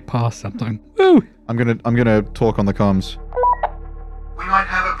 I actually passed something. Woo! I'm gonna talk on the comms. We might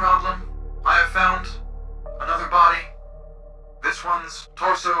have a problem. I have found another body. This one's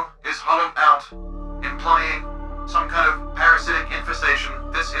torso is hollowed out, implying some kind of parasitic infestation.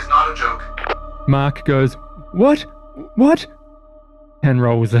 This is not a joke. Mark goes, What? And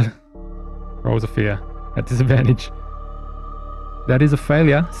rolls a fear at disadvantage. That is a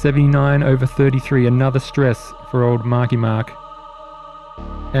failure. 79 over 33. Another stress for old Marky Mark.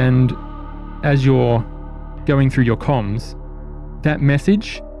 And as you're going through your comms, that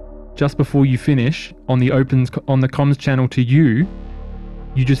message, just before you finish, on the comms channel to you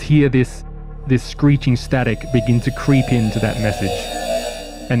just hear this screeching static begin to creep into that message.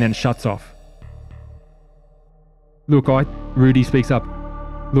 And then shuts off. Look, Rudy speaks up.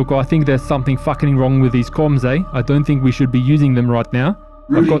 Look, I think there's something fucking wrong with these comms, eh? I don't think we should be using them right now.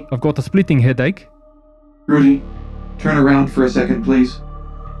 Rudy, I've got a splitting headache. Rudy, turn around for a second, please.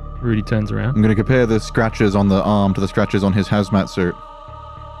 Rudy turns around. I'm going to compare the scratches on the arm to the scratches on his hazmat suit.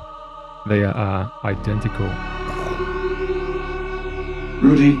 They are identical.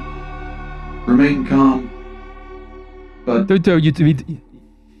 Rudy, remain calm. But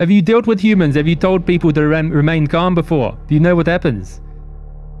have you dealt with humans? Have you told people to remain calm before? Do you know what happens?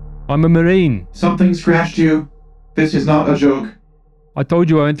 I'm a Marine. Something scratched you. This is not a joke. I told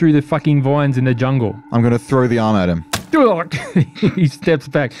you I went through the fucking vines in the jungle. I'm going to throw the arm at him. He steps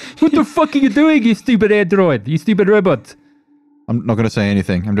back. What the fuck are you doing, you stupid android? You stupid robot. I'm not going to say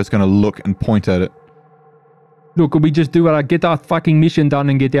anything. I'm just going to look and point at it. Look, we just get our fucking mission done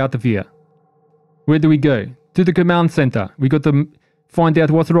and get out of here. Where do we go? To the command center. We got to find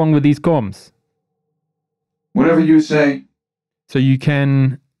out what's wrong with these comms. Whatever you say. So you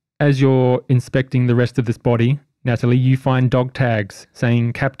can, as you're inspecting the rest of this body, Natalie, you find dog tags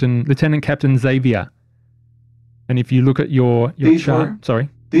saying Lieutenant Captain Xavier. And if you look at your chart,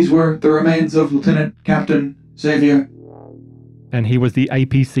 These were the remains of Lieutenant Captain Xavier. And he was the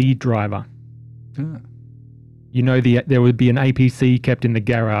APC driver. You know there would be an APC kept in the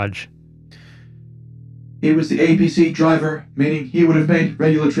garage. He was the APC driver, meaning he would have made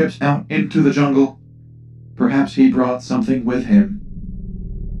regular trips out into the jungle. Perhaps he brought something with him.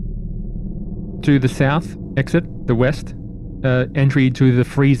 To the south, exit, the west, entry to the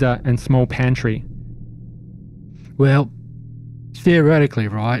freezer and small pantry. Well, theoretically,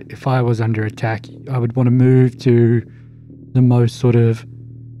 right, if I was under attack, I would want to move to the most sort of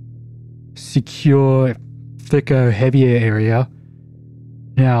secure, thicker, heavier area.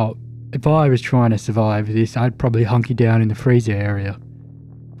 Now, if I was trying to survive this, I'd probably hunky down in the freezer area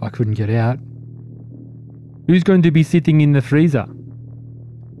if I couldn't get out. Who's going to be sitting in the freezer?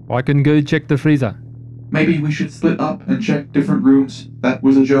 I can go check the freezer. Maybe we should split up and check different rooms. That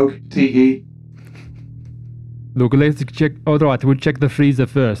was a joke, tee-hee. Look, let's check. Alright, we'll check the freezer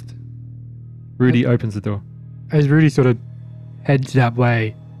first. Rudy opens the door. As Rudy sort of heads that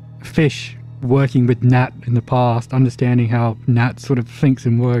way, Fish, working with Nat in the past, understanding how Nat sort of thinks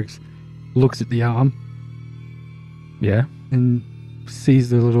and works, looks at the arm. Yeah. And sees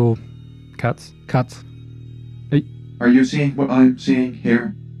the little cuts. Are you seeing what I'm seeing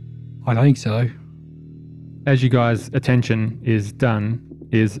here? I think so. As you guys' attention is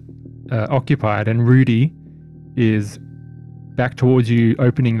occupied, and Rudy is back towards you,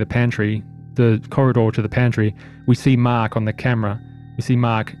 opening the pantry, the corridor to the pantry, we see Mark on the camera. We see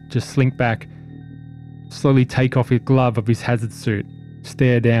Mark just slink back, slowly take off his glove of his hazard suit,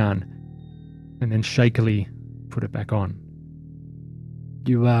 stare down, and then shakily put it back on.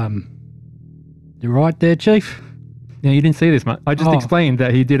 You right there, Chief? Yeah, you didn't see this, Mark. I just explained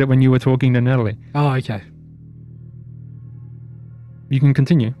that he did it when you were talking to Natalie. Oh, okay. You can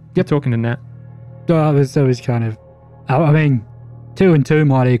continue. Yep. Talking to Nat. That was kind of... I mean, 2 and 2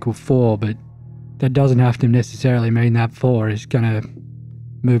 might equal 4, but that doesn't have to necessarily mean that 4 is going to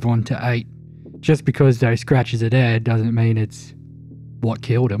move on to 8. Just because those scratches are there doesn't mean it's what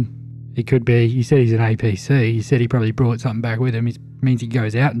killed him. It could be... You said he's an APC. You said he probably brought something back with him. It means he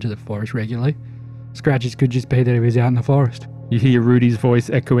goes out into the forest regularly. Scratches could just be that he was out in the forest. You hear Rudy's voice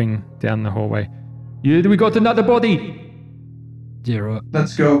echoing down the hallway. We got another body! Yeah, right.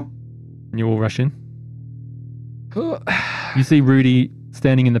 Let's go. And you all rush in. You see Rudy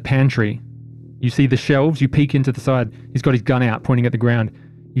standing in the pantry. You see the shelves. You peek into the side. He's got his gun out, pointing at the ground.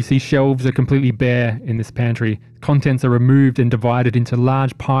 You see shelves are completely bare in this pantry. Contents are removed and divided into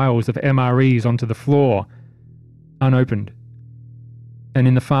large piles of MREs onto the floor, unopened. And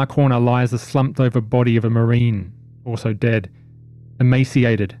in the far corner lies the slumped-over body of a Marine, also dead,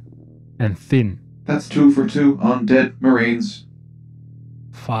 emaciated and thin. That's 2 for 2 on dead Marines.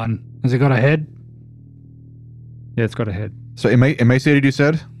 Fun. Has it got a head? Yeah, it's got a head. So emaciated, you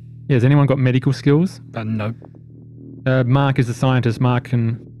said? Yeah, has anyone got medical skills? Nope. Mark is a scientist. Mark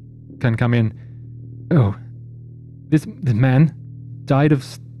can come in. Oh, this man died of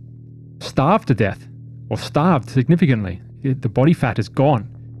starved to death, or starved significantly. The body fat is gone.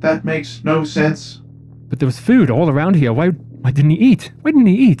 That makes no sense. But there was food all around here. Why didn't he eat? Why didn't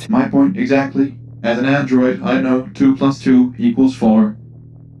he eat? My point exactly. As an android, I know 2 + 2 = 4.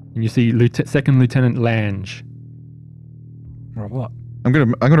 And you see Second Lieutenant Lange. What? I'm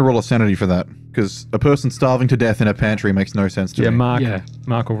gonna roll a sanity for that, because a person starving to death in a pantry makes no sense to me.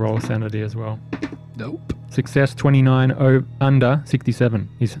 Mark will roll sanity as well. Nope. Success 29 under 67.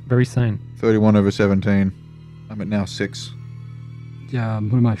 He's very sane. 31 over 17. I'm at now 6. What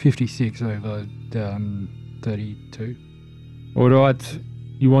am I? 56 over 32. All right.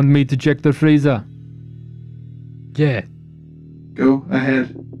 You want me to check the freezer? Yeah. Go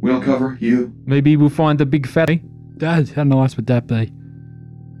ahead. We'll cover you. Maybe we'll find the big fatty. Dad, how nice would that be?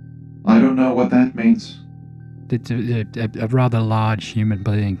 don't know what that means. It's a rather large human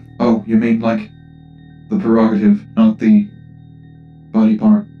being. Oh, you mean like the prerogative, not the body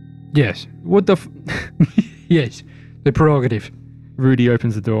part? Yes. What the Yes, the prerogative. Rudy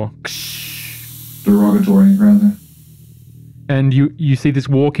opens the door. Derogatory, rather. And you see this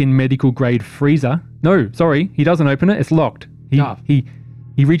walk-in medical grade freezer. No, sorry, he doesn't open it. It's locked. He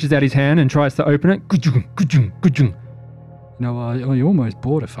reaches out his hand and tries to open it. No, I almost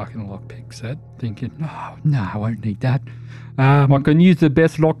bought a fucking lockpick set, thinking, no, I won't need that. I can use the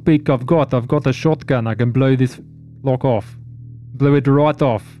best lockpick I've got. I've got a shotgun. I can blow this lock off. Blow it right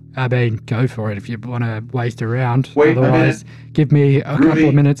off. I mean, go for it if you want to waste around. Wait Otherwise, a minute. give me a couple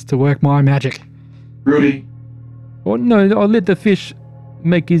of minutes to work my magic. Rudy. Oh, no, I'll let the fish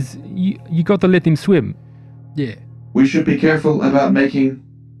make his... You got to let him swim. Yeah. We should be careful about making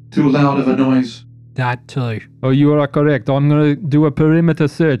too loud of a noise. That too. Oh, you are correct. I'm going to do a perimeter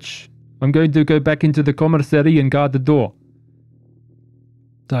search. I'm going to go back into the commissary and guard the door.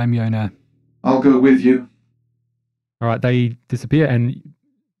 Time, Yona. I'll go with you. All right, they disappear, and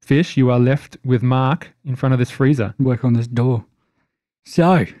Fish, you are left with Mark in front of this freezer. Work on this door.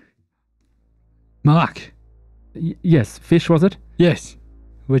 So, Mark. Yes, Fish, was it? Yes.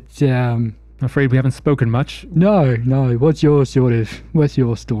 Which, I'm afraid we haven't spoken much. No. What's your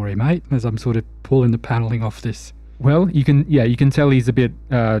story, mate? As I'm sort of pulling the paneling off this. Well, you can tell he's a bit,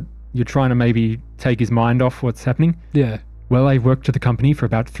 you're trying to maybe take his mind off what's happening. Yeah. Well, I worked for the company for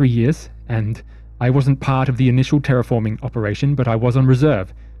about 3 years, and I wasn't part of the initial terraforming operation, but I was on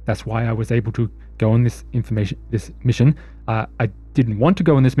reserve. That's why I was able to go on this mission. I didn't want to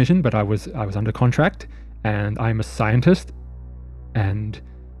go on this mission, but I was under contract, and I'm a scientist, and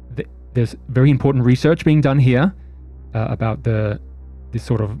there's very important research being done here about this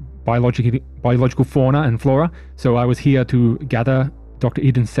sort of biological fauna and flora. So I was here to gather Dr.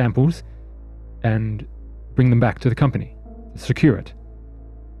 Eden's samples and bring them back to the company, secure it.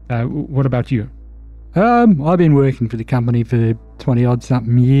 What about you? I've been working for the company for 20-odd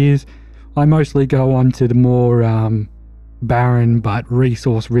something years. I mostly go on to the more barren but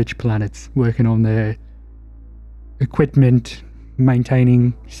resource-rich planets, working on their equipment,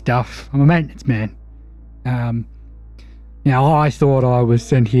 maintaining stuff. I'm a maintenance man. Now, I thought I was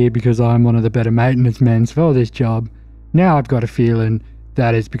sent here because I'm one of the better maintenance men for this job. Now I've got a feeling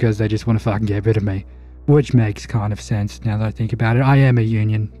that is because they just want to fucking get rid of me, which makes kind of sense now that I think about it. I am a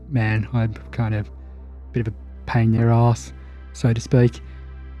union man. I'm kind of a bit of a pain in their ass, so to speak.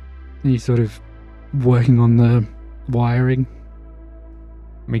 And he's sort of working on the wiring.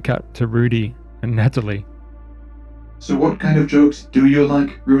 We cut to Rudy and Natalie. So what kind of jokes do you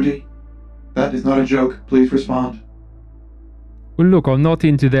like, Rudy? That is not a joke. Please respond. Well, look, I'm not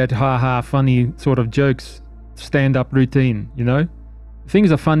into that ha-ha funny sort of jokes, stand-up routine, you know?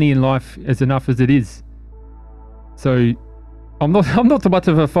 Things are funny in life as enough as it is. So, I'm not much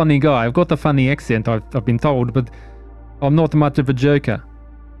of a funny guy. I've got a funny accent, I've been told, but I'm not much of a joker.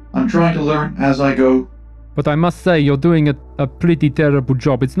 I'm trying to learn as I go. But I must say, you're doing a pretty terrible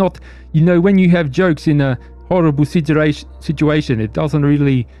job. It's not, you know, when you have jokes in a horrible situation, it doesn't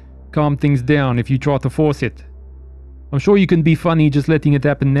really calm things down if you try to force it. I'm sure you can be funny just letting it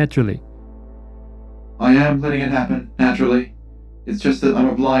happen naturally. I am letting it happen naturally. It's just that I'm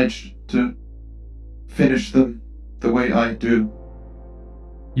obliged to finish them the way I do.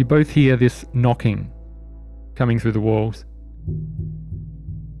 You both hear this knocking coming through the walls.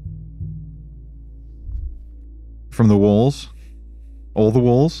 From the walls? All the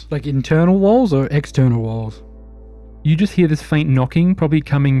walls? Like internal walls or external walls? You just hear this faint knocking, probably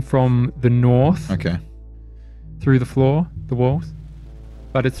coming from the north. Okay. Through the floor, the walls.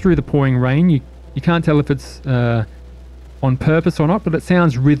 But it's through the pouring rain. You can't tell if it's on purpose or not, but it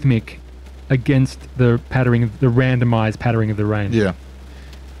sounds rhythmic against the pattering, the randomized pattering of the rain. Yeah.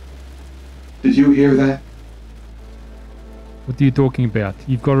 Did you hear that? What are you talking about?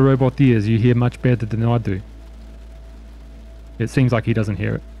 You've got a robot ears. You hear much better than I do. It seems like he doesn't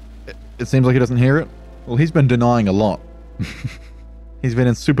hear it. It seems like he doesn't hear it? Well, he's been denying a lot. He's been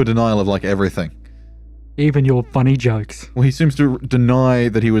in super denial of like everything. Even your funny jokes. Well, he seems to deny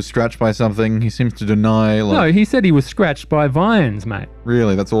that he was scratched by something. He seems to deny like... No, he said he was scratched by vines, mate.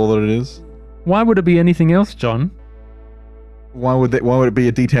 Really? That's all that it is? Why would it be anything else, John? Why would it be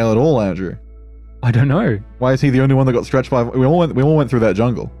a detail at all, Andrew? I don't know. Why is he the only one that got scratched by... We all went through that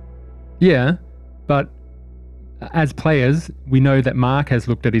jungle. Yeah, but as players, we know that Mark has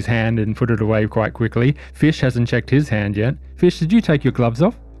looked at his hand and put it away quite quickly. Fish hasn't checked his hand yet. Fish, did you take your gloves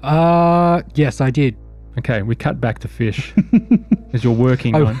off? Yes, I did. Okay, we cut back to Fish as you're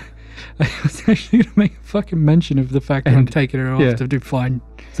working on. I was actually going to make a fucking mention of the fact that I'm taking her off to do fine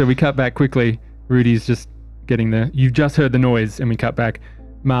So we cut back quickly. Rudy's just getting there. You've just heard the noise, and we cut back.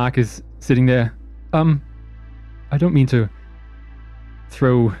 Mark is sitting there. I don't mean to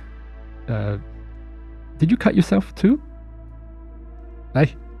throw... did you cut yourself too?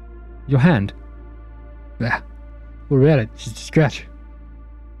 Hey? Your hand? Yeah. What about it? Just a scratch.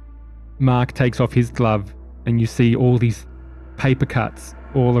 Mark takes off his glove, and you see all these paper cuts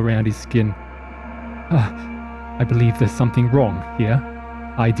all around his skin. I believe there's something wrong here.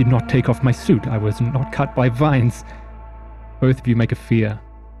 I did not take off my suit. I was not cut by vines. Both of you make a fear.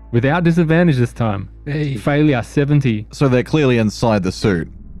 Without disadvantage this time. Hey. Failure 70. So they're clearly inside the suit.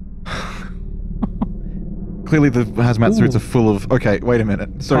 Clearly the hazmat suits are full of... Okay, wait a minute.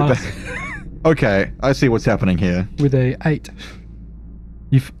 So okay, I see what's happening here. With a 8.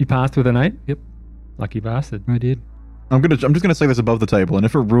 You passed with an 8? Yep. Lucky bastard. I did. I'm just gonna say this above the table, and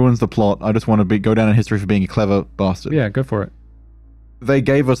if it ruins the plot, I just want to go down in history for being a clever bastard. Yeah, go for it. They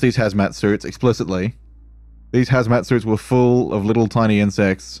gave us these hazmat suits explicitly. These hazmat suits were full of little tiny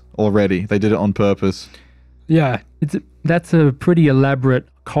insects already. They did it on purpose. Yeah. That's a pretty elaborate,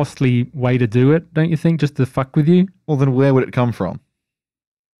 costly way to do it, don't you think? Just to fuck with you? Well, then where would it come from?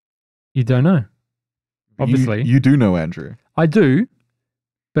 You don't know. Obviously. You do know, Andrew. I do.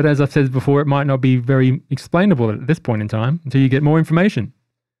 But as I've said before, it might not be very explainable at this point in time until you get more information.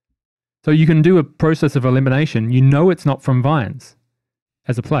 So you can do a process of elimination. You know it's not from vines.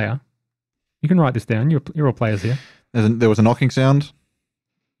 As a player, you can write this down. You're all players here. There was a knocking sound.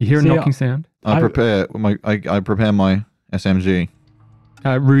 You hear a knocking sound? I prepare my SMG.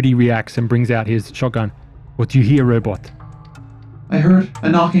 Rudy reacts and brings out his shotgun. What do you hear, robot? I heard a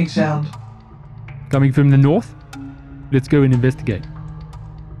knocking sound. Coming from the north? Let's go and investigate.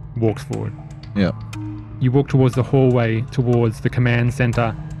 Walks forward. Yeah. You walk towards the hallway, towards the command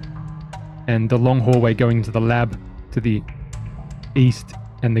center, and the long hallway going into the lab to the east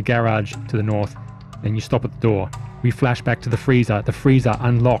and the garage to the north. And you stop at the door. We flash back to the freezer. The freezer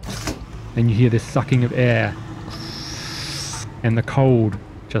unlocks, and you hear this sucking of air, and the cold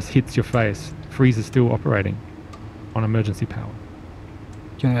just hits your face. The freezer's still operating on emergency power.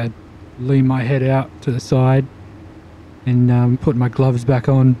 Gonna lean my head out to the side and put my gloves back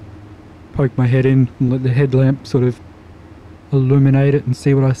on, poke my head in and let the headlamp sort of illuminate it and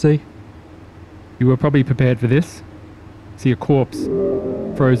see what I see. You were probably prepared for this. See a corpse,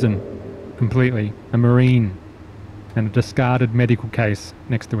 frozen completely, a Marine, and a discarded medical case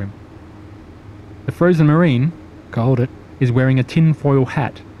next to him. The frozen Marine, Called it. is wearing a tinfoil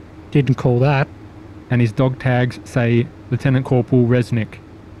hat, Didn't call that. and his dog tags say Lieutenant Corporal Resnick.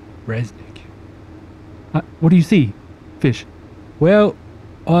 Resnick. What do you see, Fish? Well,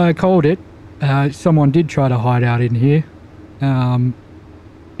 I called it. Someone did try to hide out in here.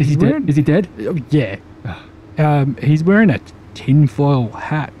 Is he dead? Is he dead? Yeah. He's wearing a tinfoil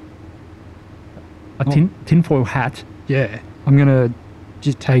hat. A tinfoil hat? Yeah. I'm gonna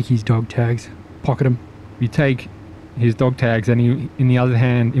just take his dog tags, pocket them. You take his dog tags, and in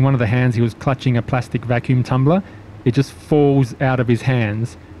one of the hands he was clutching a plastic vacuum tumbler. It just falls out of his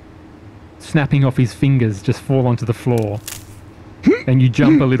hands, snapping off his fingers, just fall onto the floor. And you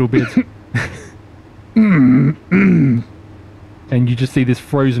jump a little bit. And you just see this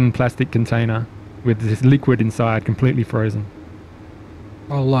frozen plastic container with this liquid inside, completely frozen.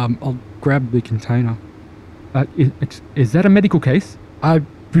 I'll grab the container. Is that a medical case? I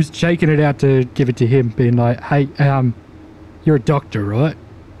was shaking it out to give it to him, being like, hey, you're a doctor, right?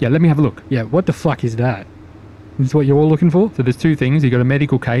 Yeah, let me have a look. Yeah, what the fuck is that? Is this what you're all looking for? So there's two things. You got a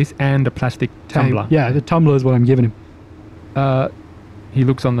medical case and a plastic tumbler. Yeah, the tumbler is what I'm giving him. He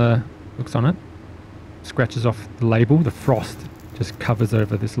looks on it, scratches off the label. The frost just covers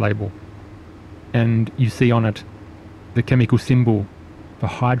over this label. And you see on it the chemical symbol for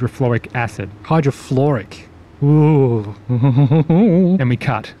hydrofluoric acid. Hydrofluoric. Ooh. And we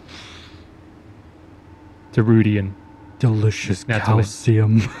cut to Rudy and delicious Natalie.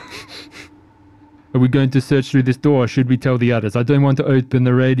 calcium. Are we going to search through this door, or should we tell the others? I don't want to open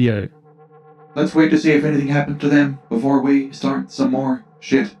the radio. Let's wait to see if anything happened to them before we start some more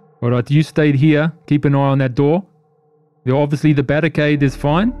shit. Alright, you stayed here. Keep an eye on that door. Obviously the barricade is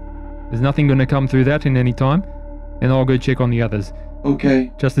fine. There's nothing going to come through that in any time. And I'll go check on the others.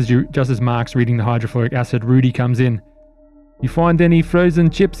 Okay. Just as Mark's reading the hydrofluoric acid, Rudy comes in. You find any frozen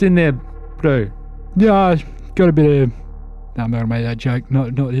chips in there, bro? Yeah, got a bit of... No, I'm not gonna make that joke.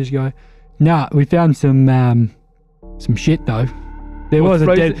 Not this guy. Nah, we found some shit though. There was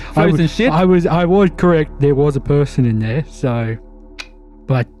a dead frozen shit. I was correct. There was a person in there. So,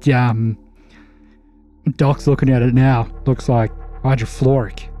 but Doc's looking at it now. Looks like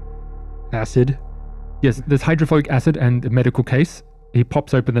hydrofluoric acid. Yes, there's hydrofluoric acid and a medical case. he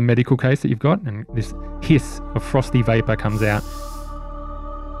pops open the medical case that you've got, and this hiss of frosty vapor comes out.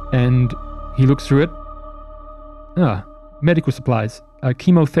 And he looks through it. Medical supplies.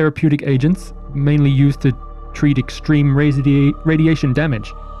 Chemotherapeutic agents, mainly used to treat extreme radiation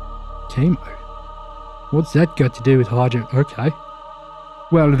damage. Chemo? What's that got to do with hydrogen? Okay.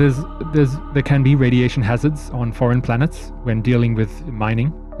 Well, there can be radiation hazards on foreign planets when dealing with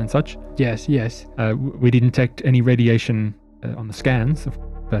mining and such. Yes. We didn't detect any radiation on the scans,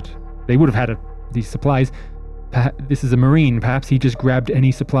 but they would have had these supplies. This is a Marine. Perhaps he just grabbed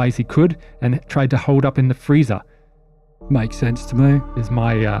any supplies he could and tried to hold up in the freezer. Makes sense to me. Is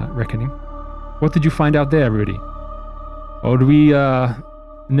my reckoning. What did you find out there, Rudy?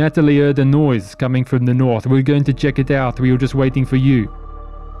 Natalie heard a noise coming from the north. We're going to check it out. We were just waiting for you.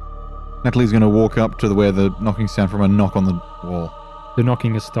 Natalie's going to walk up to where the knocking sound from a knock on the wall. The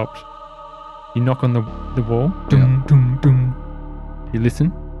knocking has stopped. You knock on the wall. Dum, dum, dum. You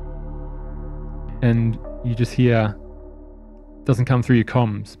listen. And you just hear... It doesn't come through your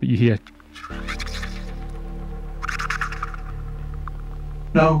comms, but you hear...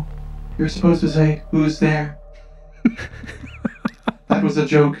 No, you're supposed to say, who's there? That was a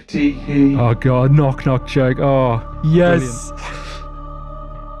joke, tee-hee. Oh god, knock joke. Oh, yes. Brilliant.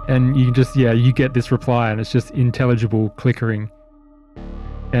 And you just, you get this reply and it's just intelligible clickering.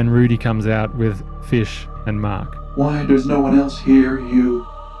 And Rudy comes out with Fish and Mark. Why does no one else hear you?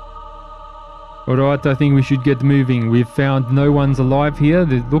 Alright, I think we should get moving. We've found no one's alive here.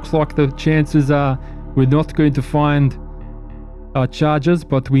 It looks like the chances are we're not going to find our charges,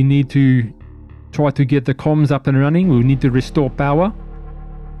 but we need to try to get the comms up and running. We need to restore power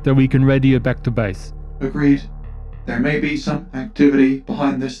so we can radio back to base. Agreed. There may be some activity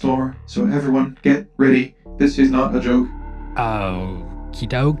behind this door, so everyone get ready. This is not a joke. Okie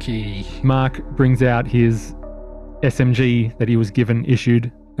dokie. Mark brings out his SMG that he was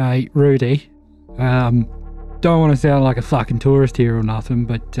issued. Hey, Rudy. Don't want to sound like a fucking tourist here or nothing,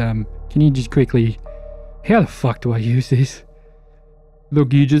 but can you just quickly... How the fuck do I use this?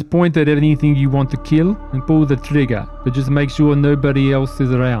 Look, you just point at anything you want to kill and pull the trigger, but just make sure nobody else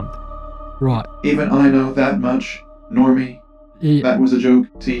is around. Right. Even I know that much. Normie. Yeah. That was a joke,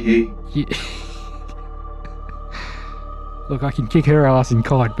 tee-hee. Yeah. Look, I can kick her ass in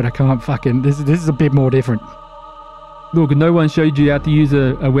COD, but I can't fucking... This is a bit more different. Look, no one showed you how to use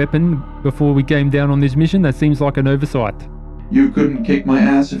a weapon before we came down on this mission. That seems like an oversight. You couldn't kick my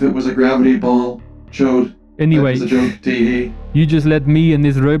ass if it was a gravity ball, Chode. Anyway, that was a joke, tee-hee. You just let me and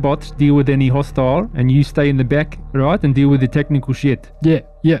this robot deal with any hostile, and you stay in the back, right, and deal with the technical shit. Yeah.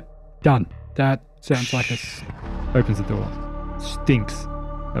 Done. That sounds like a... Opens the door. Stinks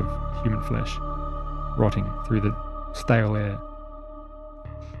of human flesh. Rotting through the stale air.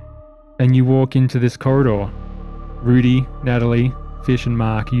 And you walk into this corridor. Rudy, Natalie, Fish and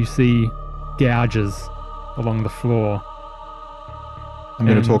Mark, you see gouges along the floor. I'm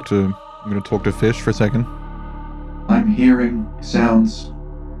going to talk to Fish for a second. I'm hearing sounds.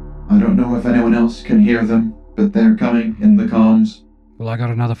 I don't know if anyone else can hear them, but they're coming in the comms. Well, I got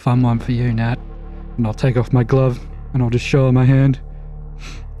another fun one for you, Nat. And I'll take off my glove and I'll just show her my hand.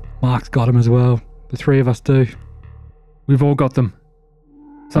 Mark's got them as well. The three of us do. We've all got them.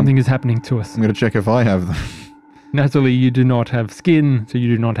 Something is happening to us. I'm going to check if I have them. Natalie, you do not have skin, so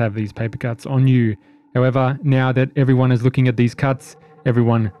you do not have these paper cuts on you. However, now that everyone is looking at these cuts,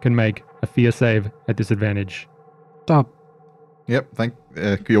 everyone can make a fear save at disadvantage. Stop. Yep,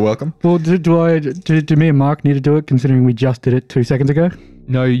 you're welcome. Well, do me and Mark need to do it, considering we just did it 2 seconds ago?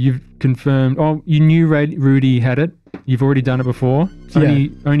 No, you've confirmed. Oh, you knew Rudy had it. You've already done it before.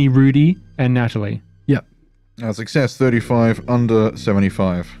 Only Rudy and Natalie. Yep. Success 35 under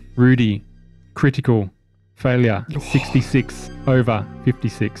 75. Rudy, critical failure 66 over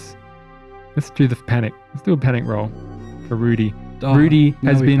 56. Let's do the panic. Let's do a panic roll for Rudy. Rudy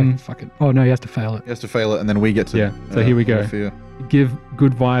has been... Oh, no, he has to fail it. He has to fail it, and then we get to... Yeah, so here we go. Fear. Give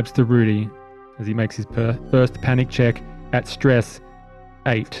good vibes to Rudy as he makes his first panic check at stress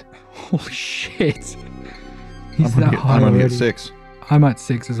 8. Holy shit. I'm only at 6. I'm at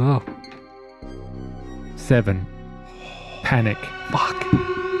 6 as well. 7. Panic. Fuck.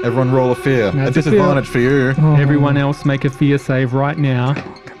 Everyone roll a fear. That's a disadvantage for you. Oh. Everyone else make a fear save right now.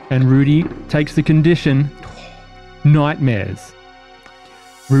 And Rudy takes the condition nightmares.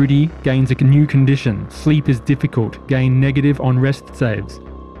 Rudy gains a new condition. Sleep is difficult. Gain negative on rest saves.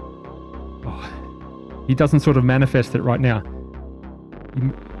 Oh, he doesn't sort of manifest it right now.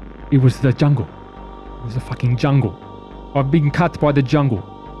 It was the jungle. It was the fucking jungle. I've been cut by the jungle.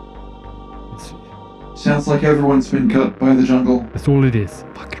 Sounds like everyone's been cut by the jungle. That's all it is.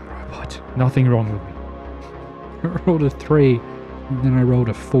 Fucking robot. Nothing wrong with me. I rolled a 3 And then I rolled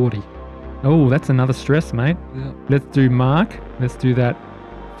a 40. Oh, that's another stress, mate. Yeah. Let's do Mark. Let's do that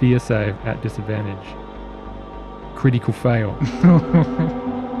fear save at disadvantage. Critical fail.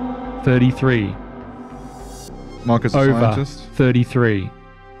 33. Mark is a Over scientist. 33.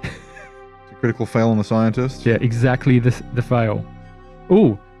 It's a critical fail on the scientist. Yeah, exactly the fail.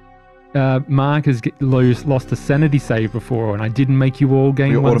 Ooh. Mark has lost a sanity save before, and I didn't make you all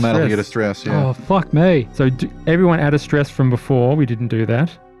gain You one automatically stress. get a stress, yeah. Oh, fuck me. So everyone add a stress from before. We didn't do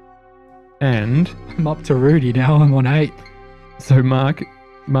that. And I'm up to Rudy now. I'm on 8. so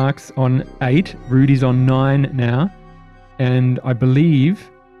Mark's on 8. Rudy's on 9 now. And I believe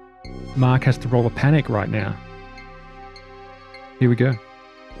Mark has to roll a panic right now. Here we go.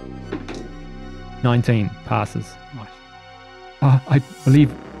 19 passes. Nice. I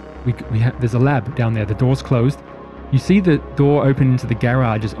believe we have. There's a lab down there. The door's closed. You see the door open into the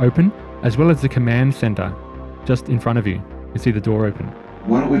garage is open, as well as the command center just in front of you. You see the door open.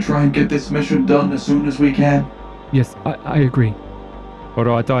 Why don't we try and get this mission done as soon as we can? Yes, I agree. All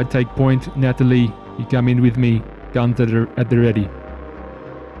right, I take point. Natalie, you come in with me. Guns at the ready.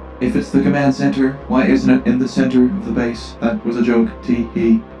 If it's the command center, why isn't it in the center of the base? That was a joke.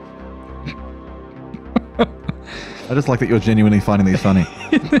 Tee-hee. I just like that you're genuinely finding these funny.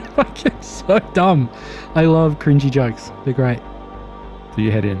 They're fucking so dumb. I love cringy jokes. They're great. So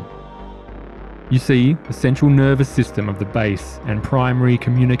you head in. You see the central nervous system of the base and primary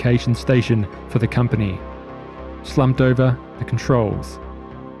communication station for the company. Slumped over the controls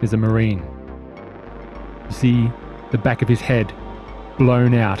is a Marine. You see the back of his head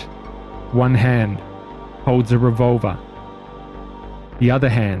blown out. One hand holds a revolver. The other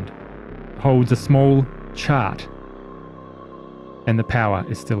hand holds a small chart. And the power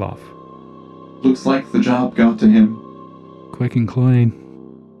is still off. Looks like the job got to him. Quick and clean.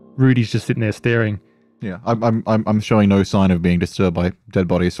 Rudy's just sitting there staring. Yeah, I'm showing no sign of being disturbed by dead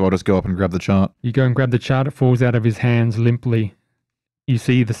bodies, so I'll just go up and grab the chart. You go and grab the chart, it falls out of his hands limply. You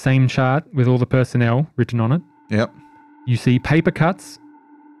see the same chart with all the personnel written on it. Yep. You see paper cuts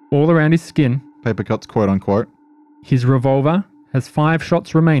all around his skin. Paper cuts, quote unquote. His revolver has 5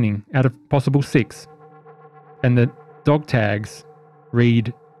 shots remaining out of possible 6. And the dog tags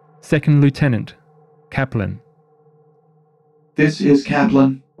read Second Lieutenant Kaplan. This is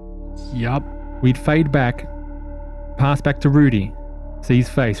Kaplan. Yup. We'd fade back, pass back to Rudy, see his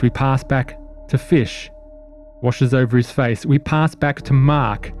face. We pass back to Fish, washes over his face. We pass back to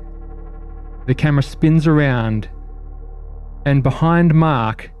Mark. The camera spins around, and behind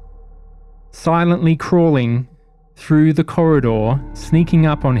Mark, silently crawling through the corridor, sneaking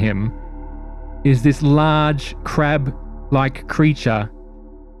up on him, is this large crab-like creature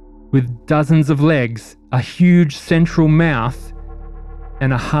with dozens of legs, a huge central mouth,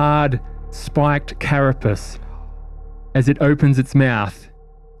 and a hard, spiked carapace as it opens its mouth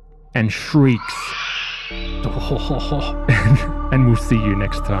and shrieks. And we'll see you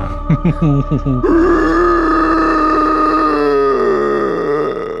next time.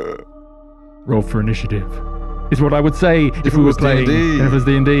 Roll for initiative is what I would say if we were playing. D&D. If it was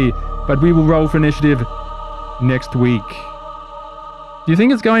D&D. But we will roll for initiative next week. Do you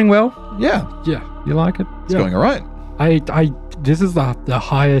think it's going well? Yeah, Yeah. You like it? it's going all right. This is the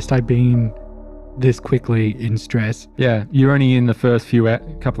highest I've been this quickly in stress. Yeah, you're only in the first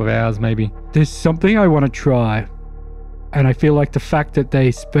couple of hours maybe. There's something I want to try. And I feel like the fact that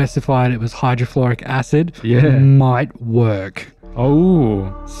they specified it was hydrofluoric acid might work.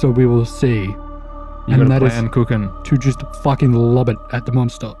 Oh, So we will see. you And got a that is- plan cooking. To just fucking lob it at the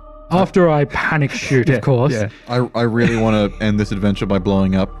monster. After I panic shoot, of course. Yeah. I really want to end this adventure by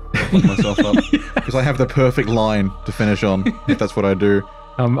blowing up, fucking myself up, because I have the perfect line to finish on if that's what I do.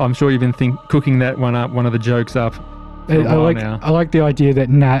 I'm sure you've been cooking that one of the jokes up for a while now. I like the idea that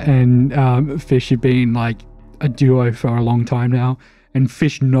Nat and Fish have been like a duo for a long time now, and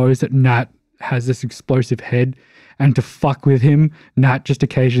Fish knows that Nat has this explosive head, and to fuck with him, Nat just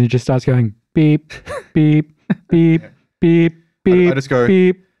occasionally just starts going beep, beep, beep, beep, beep. I just go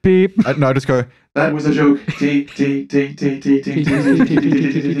beep, beep. No, I just go. That was a joke.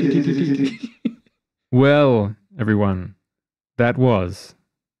 Well, everyone, that was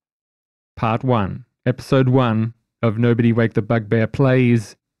part 1, episode 1 of Nobody Wake the Bugbear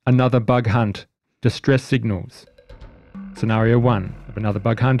Plays Another Bug Hunt, Distress Signals. Scenario 1 of Another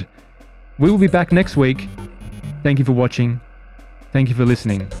Bug Hunt. We will be back next week. Thank you for watching. Thank you for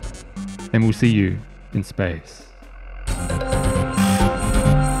listening. And we'll see you in space.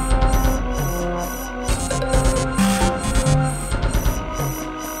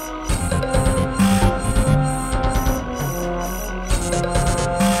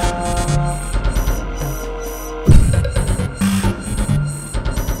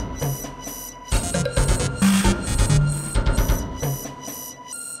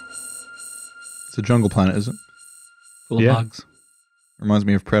 It's a jungle planet, is it? Full of bugs. Reminds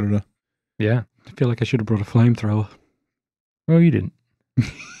me of Predator. Yeah. I feel like I should have brought a flamethrower. Well, you didn't.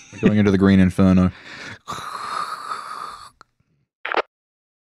 We're going into the Green Inferno.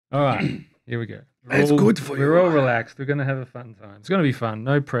 All right, here we go. It's good for you. We're all relaxed. We're going to have a fun time. It's going to be fun.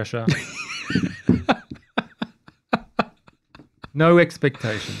 No pressure. No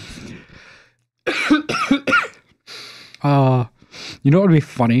expectations. You know what would be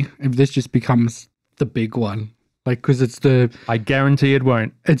funny if this just becomes the big one? Like, because it's I guarantee it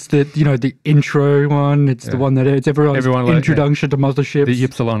won't. It's the, the intro one. It's the one that it's everyone's introduction to Motherships. The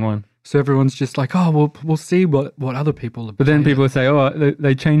Ypsilon one. So everyone's just like, oh, we'll see what other people are. But then people will say, oh,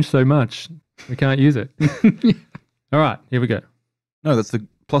 they changed so much. We can't use it. All right, here we go. No, that's the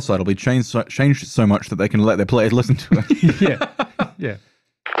plus side. It'll be changed so much that they can let their players listen to it. Yeah.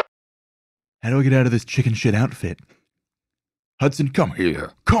 How do I get out of this chicken shit outfit? Hudson, come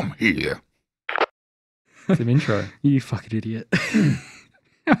here. Come here. Some intro. You fucking idiot.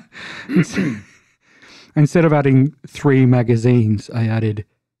 Instead of adding 3 magazines, I added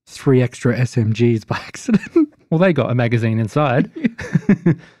 3 extra SMGs by accident. Well, they got a magazine inside.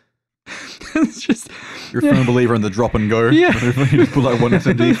 It's just... You're a firm believer in the drop and go. Yeah. You just pull out one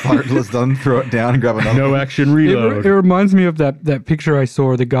SMG, fire it till it's done, throw it down and grab another. No action reload. It reminds me of that picture I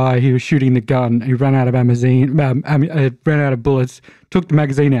saw of the guy. He was shooting the gun. He ran out of ran out of bullets, took the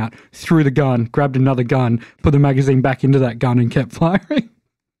magazine out, threw the gun, grabbed another gun, put the magazine back into that gun and kept firing.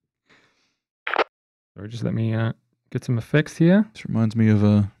 Sorry, just let me get some effects here. This reminds me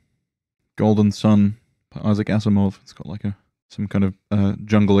of Golden Sun by Isaac Asimov. It's got like some kind of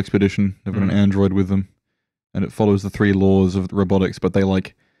jungle expedition. They've got an android with them. And it follows the 3 laws of robotics, but they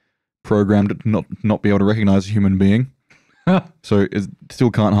like programmed it to not be able to recognize a human being. So it still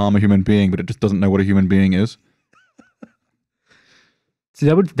can't harm a human being, but it just doesn't know what a human being is. See,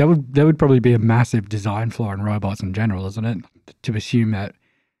 that would probably be a massive design flaw in robots in general, isn't it? To assume that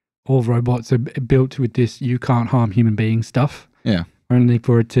all robots are built with this "you can't harm human beings" stuff. Yeah. Only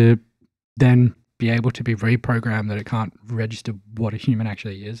for it to then be able to be reprogrammed that it can't register what a human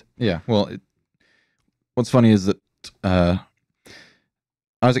actually is. Yeah. Well, what's funny is that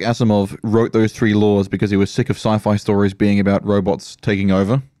Isaac Asimov wrote those 3 laws because he was sick of sci-fi stories being about robots taking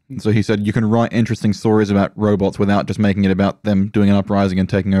over. And so he said, you can write interesting stories about robots without just making it about them doing an uprising and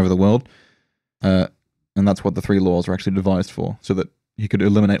taking over the world. And that's what the 3 laws are actually devised for, so that he could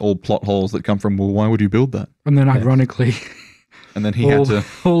eliminate all plot holes that come from, well, why would you build that? And then ironically... And then he had to...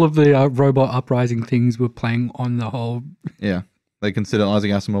 All of the robot uprising things were playing on the whole... Yeah. They consider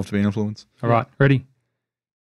Isaac Asimov to be an influence. All right, ready?